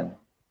bata pa ako yan.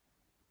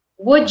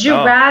 Would you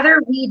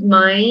rather read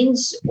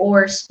minds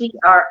or speak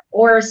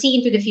or see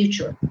into the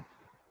future?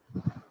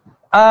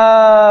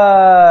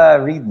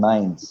 Read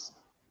minds.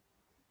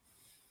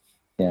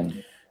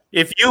 Yan.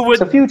 If you would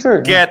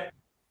future.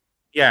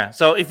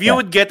 So if you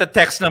would get a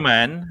text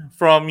naman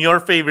from your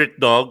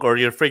favorite dog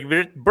or your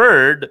favorite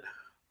bird,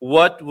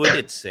 what would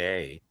it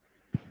say?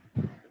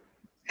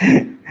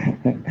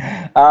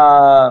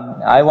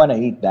 I want to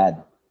eat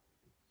that.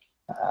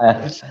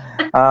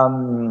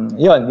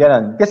 Yun,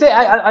 ganun. Kasi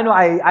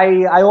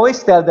I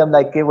always tell them,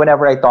 like,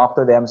 whenever I talk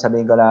to them,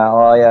 sabihin ko na,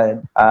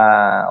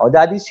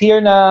 daddy's here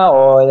na,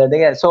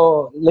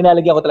 so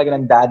linalagyan ko talaga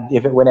ng dad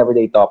whenever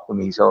they talk to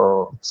me.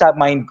 So sa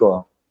mind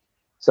ko.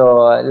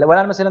 So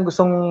wala naman silang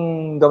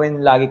gustong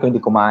gawin lagi ko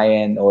hindi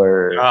kumain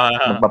or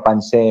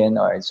magpapansin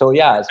so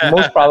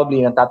most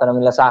probably nang tatanong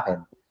nila sa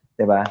akin,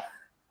 'di ba?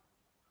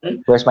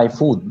 Where's my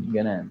food?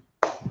 Ganun.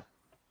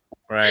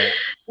 Right.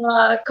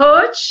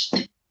 Coach?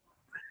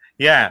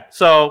 Yeah.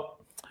 So,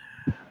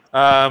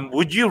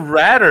 would you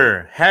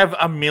rather have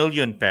 $1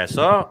 million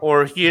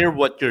or hear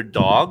what your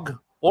dog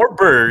or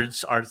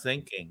birds are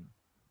thinking?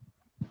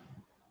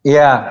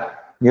 Yeah.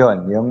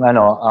 Yun. Yung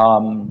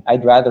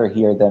I'd rather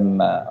hear them,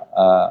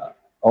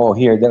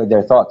 hear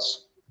their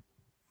thoughts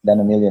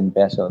than $1 million.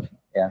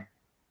 Yeah.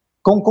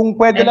 Kung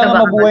pwede lang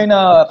mabuhay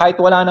na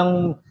kahit wala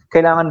nang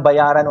kailangan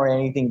bayaran or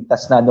anything,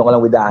 tas nandun ka lang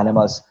with the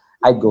animals,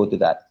 I'd go to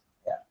that.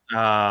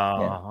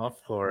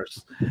 Of course.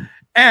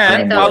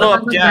 And follow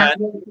up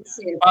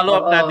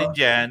natin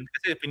dyan,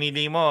 kasi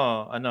pinili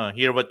mo,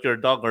 hear what your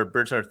dog or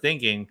birds are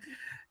thinking,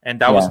 and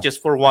that was just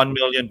for $1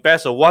 million.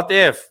 What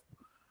if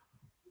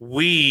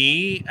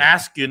we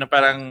ask you na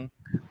parang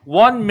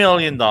 $1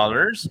 million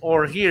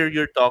or hear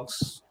your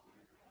dog's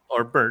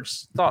or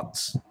birds'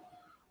 thoughts?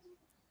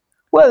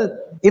 Well,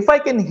 if I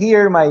can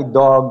hear my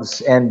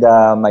dogs and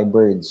my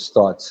birds'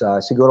 thoughts,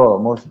 siguro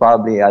most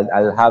probably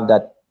I'll have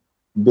that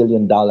 $1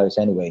 billion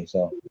anyway.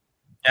 So,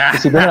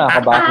 siguro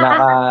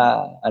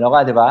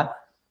di ba?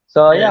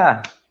 So,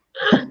 yeah.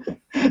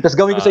 Tapos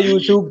gawin ko sa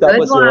YouTube.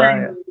 Tapos,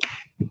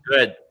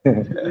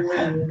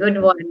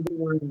 Good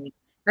one.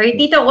 Okay,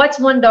 Tito,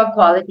 what's one dog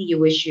quality you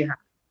wish you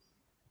have?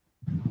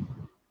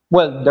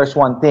 Well, there's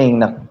one thing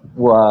na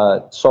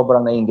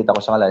sobrang naiingit ako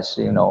sa kalas,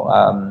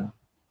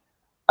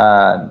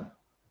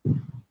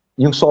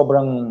 yung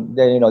sobrang,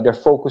 they're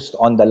focused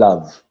on the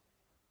love.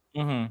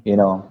 Mm-hmm.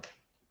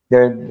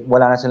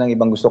 Wala na silang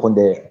ibang gusto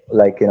kundi,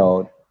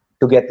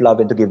 to get love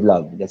and to give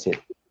love. That's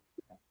it.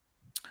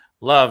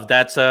 Love.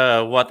 That's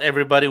what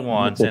everybody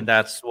wants, and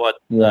that's what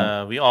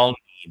Yeah. we all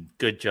need.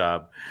 Good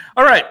job.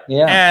 All right.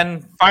 Yeah.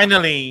 And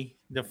finally,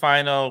 the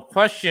final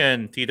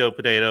question, Tito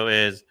Potato,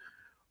 is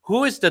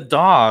who is the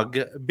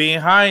dog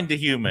behind the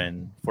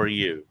human for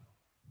you?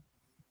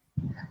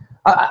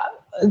 Ah,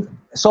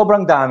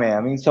 sobrang dami.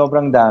 I mean,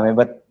 sobrang dami.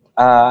 But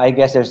I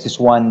guess there's this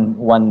one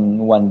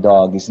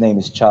dog. His name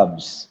is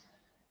Chubbs,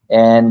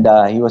 and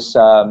he was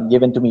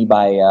given to me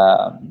by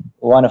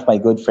one of my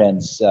good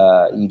friends,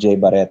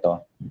 EJ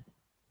Barreto.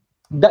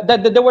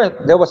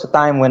 There was a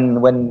time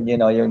when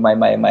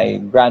my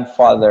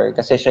grandfather,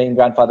 kasi siya yung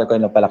grandfather ko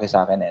yung nagpalaki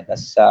sa akin eh.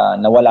 Tapos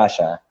nawala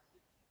siya,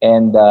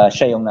 and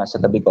siya yung nasa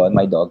tabi ko,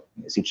 my dog,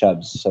 si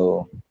Chubbs.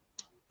 So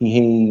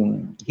he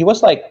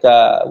was like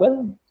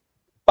well,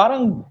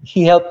 parang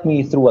he helped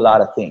me through a lot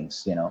of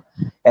things, you know.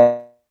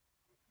 And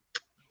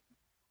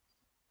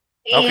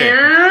Okay.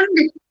 And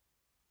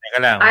Teka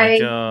lang, I,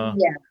 medyo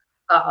yeah.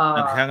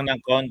 naghang ng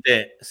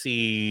konti si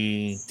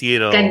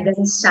Tito. Ganda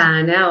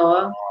sana,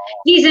 oh.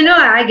 He's,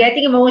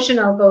 getting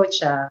emotional, coach,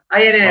 ah.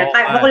 Ayun na. Oo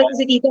nga. Makulit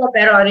si Tito,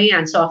 pero ano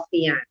yan,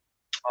 softy yan.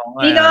 Oo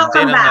nga, Tito, antayin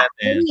come lang back.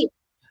 natin. Dali.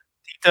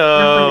 Tito.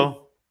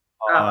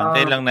 Oo.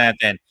 Antayin lang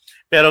natin.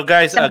 Pero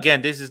guys, again,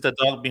 this is the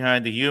dog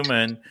behind the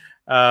human.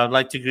 I'd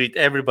like to greet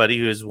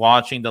everybody who is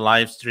watching the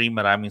live stream.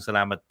 Maraming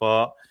salamat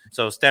po.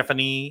 So,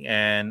 Stephanie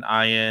and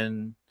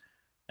Ian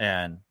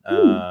and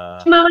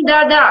Mama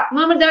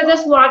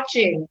Dada's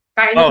watching.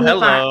 Kain oh, ng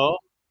hello.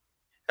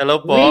 Hello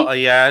po.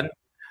 Wait. Ayan.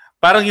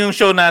 Parang yung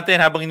show natin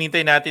habang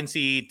hinintay natin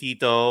si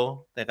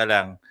Tito. Teka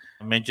lang.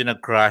 Medyo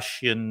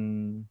nag-crush yung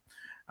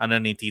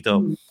ni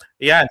Tito.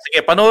 Ayan.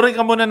 Sige, panoorin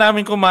ka muna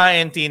namin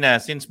kumain,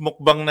 Tina. Since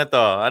mukbang na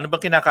to. Ano ba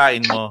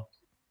kinakain mo?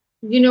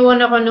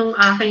 Ginawan ako nung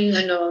aking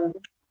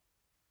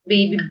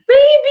baby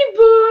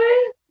boy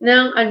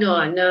ng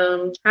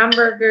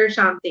hamburger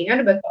something.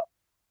 Ano ba to?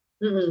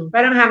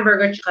 Parang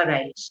hamburger tsaka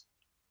rice.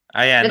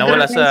 Ayan,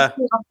 nawala sa...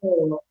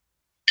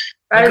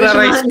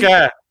 Nagra-rice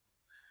ka.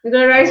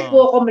 Nagra-rice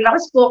po ako.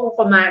 Malakas po ako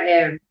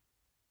kumain.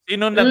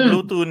 Sino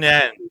nagluto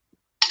niyan?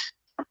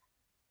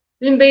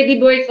 Yung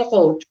baby boy ko,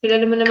 coach.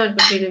 Kilala mo naman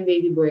kung sino yung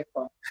baby boy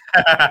ko.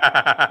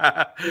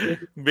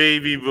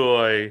 Baby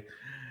boy.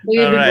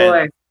 Baby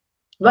boy.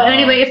 But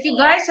anyway, if you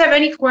guys have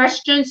any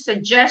questions,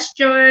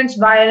 suggestions,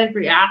 violent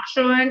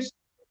reactions,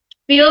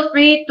 feel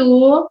free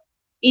to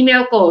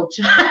email coach.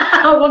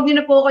 Huwag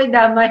din na po kayo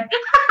damay.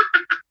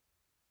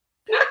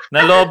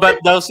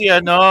 Nalobat daw si si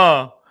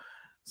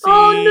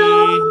Oh, no!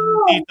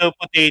 Tito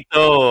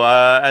Potato.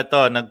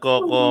 Ito,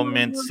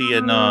 nagko-comment si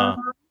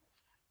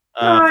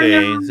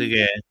Okay,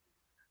 sige.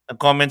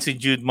 Nag-comment si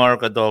Jude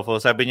Mark Adolfo.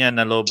 Sabi niya,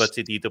 nalobat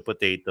si Tito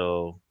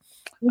Potato.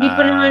 Hindi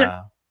pa naman.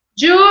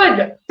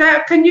 Jude,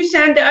 can you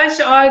send us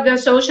all the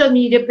social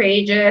media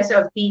pages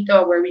of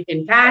Tito where we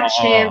can catch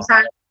him?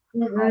 Send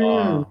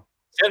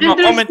mo,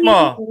 comment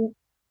mo.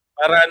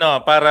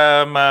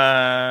 Para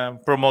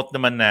ma-promote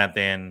naman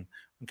natin.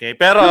 Okay,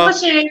 pero...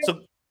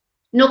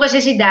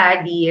 Kasi si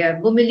Daddy,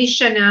 bumili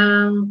siya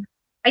ng,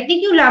 I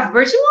think yung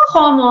lovebirds, yung mga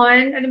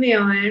common, alam mo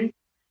yun?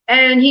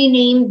 And he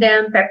named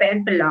them Pepe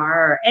and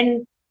Pilar.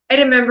 And I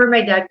remember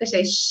my dad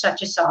kasi such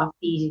a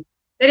softie.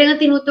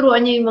 Talagang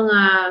tinuturuan niya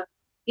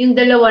yung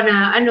dalawa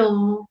na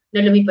na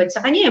lumipad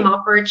sa kanya, yung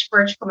mga perch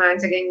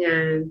commands sa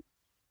ganyan.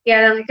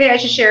 Kaya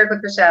i-share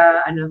ko to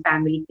sa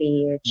family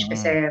page.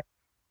 Kasi,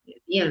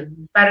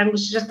 yun, parang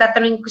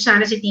tatanungin ko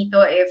sana si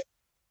Tito if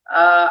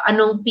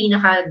anong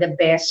pinaka the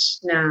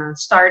best na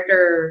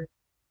starter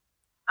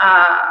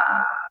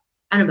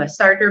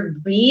starter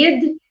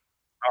breed,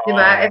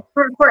 diba?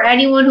 For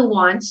anyone who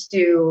wants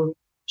to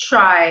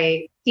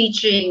try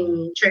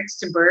teaching tricks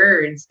to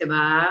birds,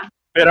 diba?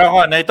 Pero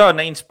ako,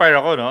 na-inspire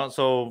ako, no?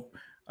 So,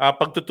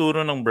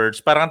 pagtuturo ng birds,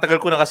 parang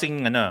tagal ko na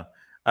kasing,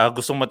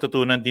 gustong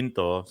matutunan din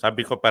to.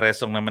 Sabi ko,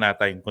 paresong naman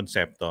nata yung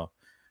konsepto.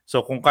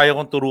 So, kung kaya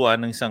kong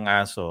turuan ng isang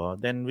aso,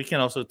 then we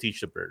can also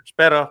teach the birds.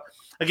 Pero,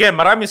 again,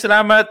 maraming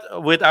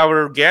salamat with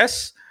our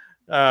guest,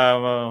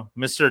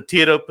 Mr.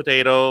 Tito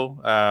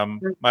Potato.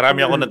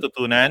 Marami ako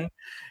natutunan.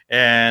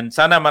 And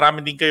sana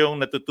marami din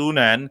kayong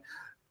natutunan.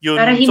 Yung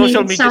Para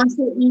social media. It sounds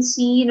so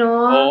easy, no?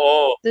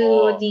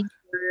 To teach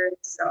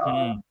birds. So.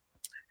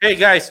 Hey,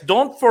 guys,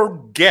 don't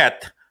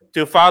forget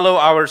to follow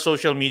our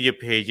social media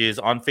pages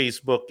on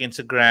Facebook,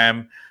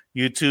 Instagram,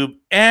 YouTube,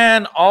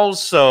 and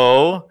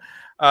also...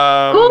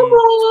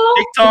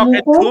 TikTok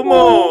at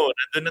Kumu.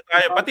 Nandun na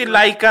tayo. Pati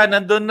Laika,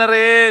 nandun na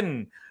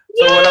rin.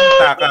 So, walang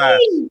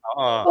takas.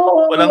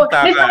 Walang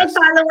takas. May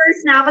 5 followers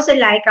na ako sa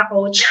Laika,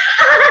 coach.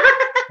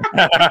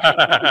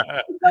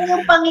 Ito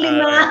yung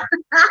panglima.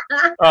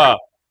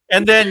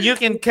 And then, you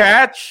can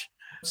catch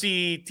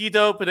si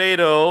Tito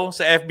Potato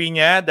sa FB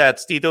niya.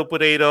 That's Tito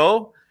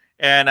Potato.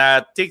 And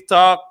at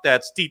TikTok,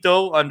 that's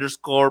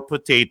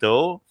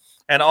Tito_Potato.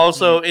 And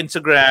also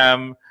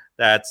Instagram,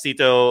 that's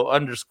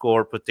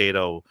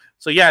Tito_Potato.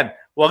 So yan,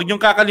 huwag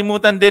niyong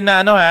kakalimutan din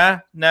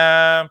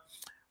na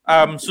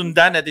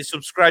sundan at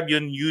subscribe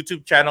yung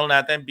YouTube channel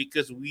natin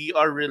because we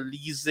are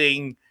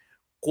releasing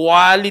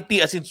quality,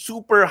 as in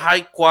super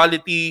high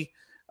quality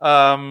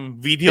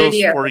videos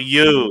Video. for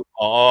you.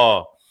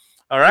 Oo.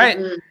 Alright.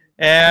 Mm-mm.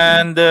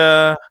 And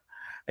ayan,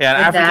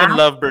 With African that?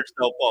 lovebirds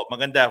daw po.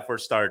 Maganda for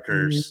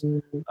starters.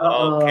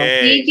 Oo.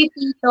 Okay. Thank you,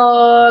 Tito.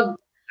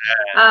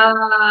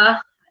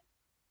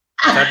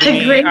 Sabi ni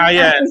Great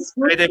Ayan, episode.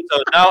 great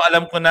episode. Now,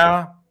 alam ko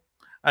na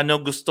ano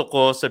gusto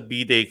ko sa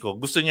B-Day ko.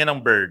 Gusto niya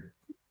ng bird.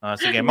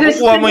 Sige,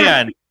 makukuha mo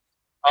niya. yan.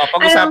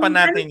 Pag-usapan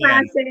natin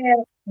yan.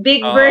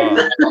 Big bird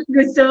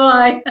gusto mo.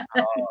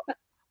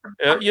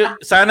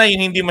 Sana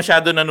yung hindi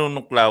masyado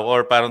nanunuklaw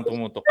or parang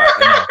tumutuka.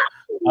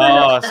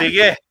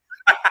 Sige.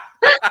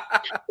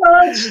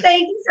 Coach,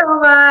 thank you so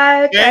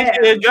much. Thank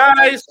you,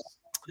 guys.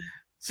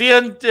 See you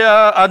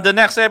on the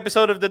next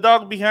episode of The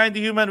Dog Behind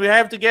the Human. We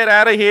have to get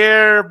out of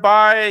here.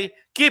 Bye.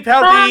 Keep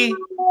healthy.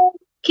 Bye.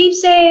 Keep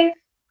safe.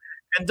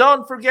 And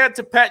don't forget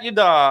to pet your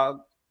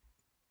dog.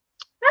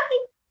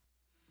 Bye.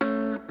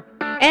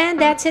 And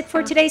that's it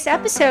for today's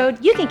episode.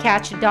 You can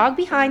catch Dog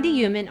Behind the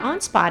Human on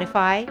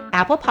Spotify,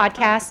 Apple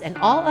Podcasts, and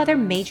all other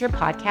major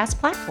podcast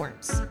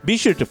platforms. Be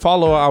sure to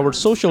follow our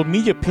social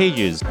media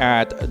pages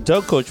at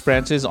Dog Coach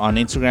Francis on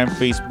Instagram,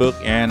 Facebook,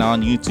 and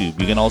on YouTube.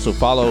 You can also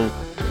follow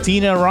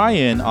Tina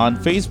Ryan on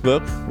Facebook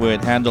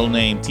with handle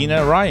name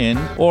Tina Ryan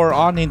or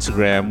on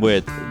Instagram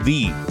with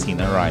the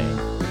Tina Ryan.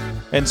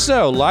 And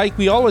so, like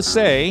we always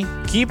say,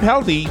 keep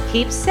healthy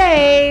Keep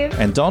safe.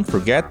 and don't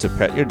forget to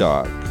pet your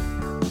dog.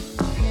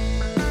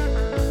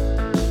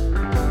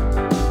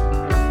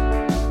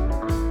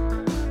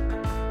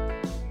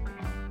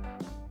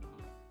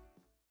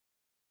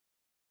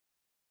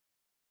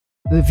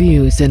 The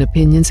views and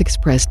opinions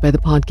expressed by the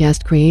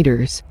podcast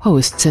creators,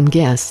 hosts, and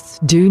guests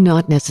do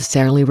not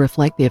necessarily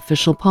reflect the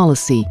official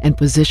policy and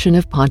position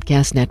of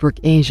Podcast Network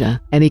Asia.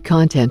 Any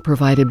content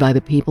provided by the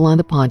people on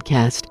the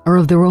podcast are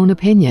of their own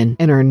opinion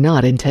and are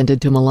not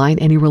intended to malign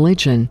any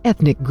religion,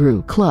 ethnic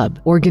group, club,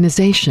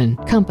 organization,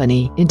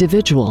 company,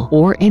 individual,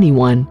 or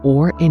anyone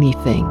or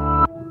anything.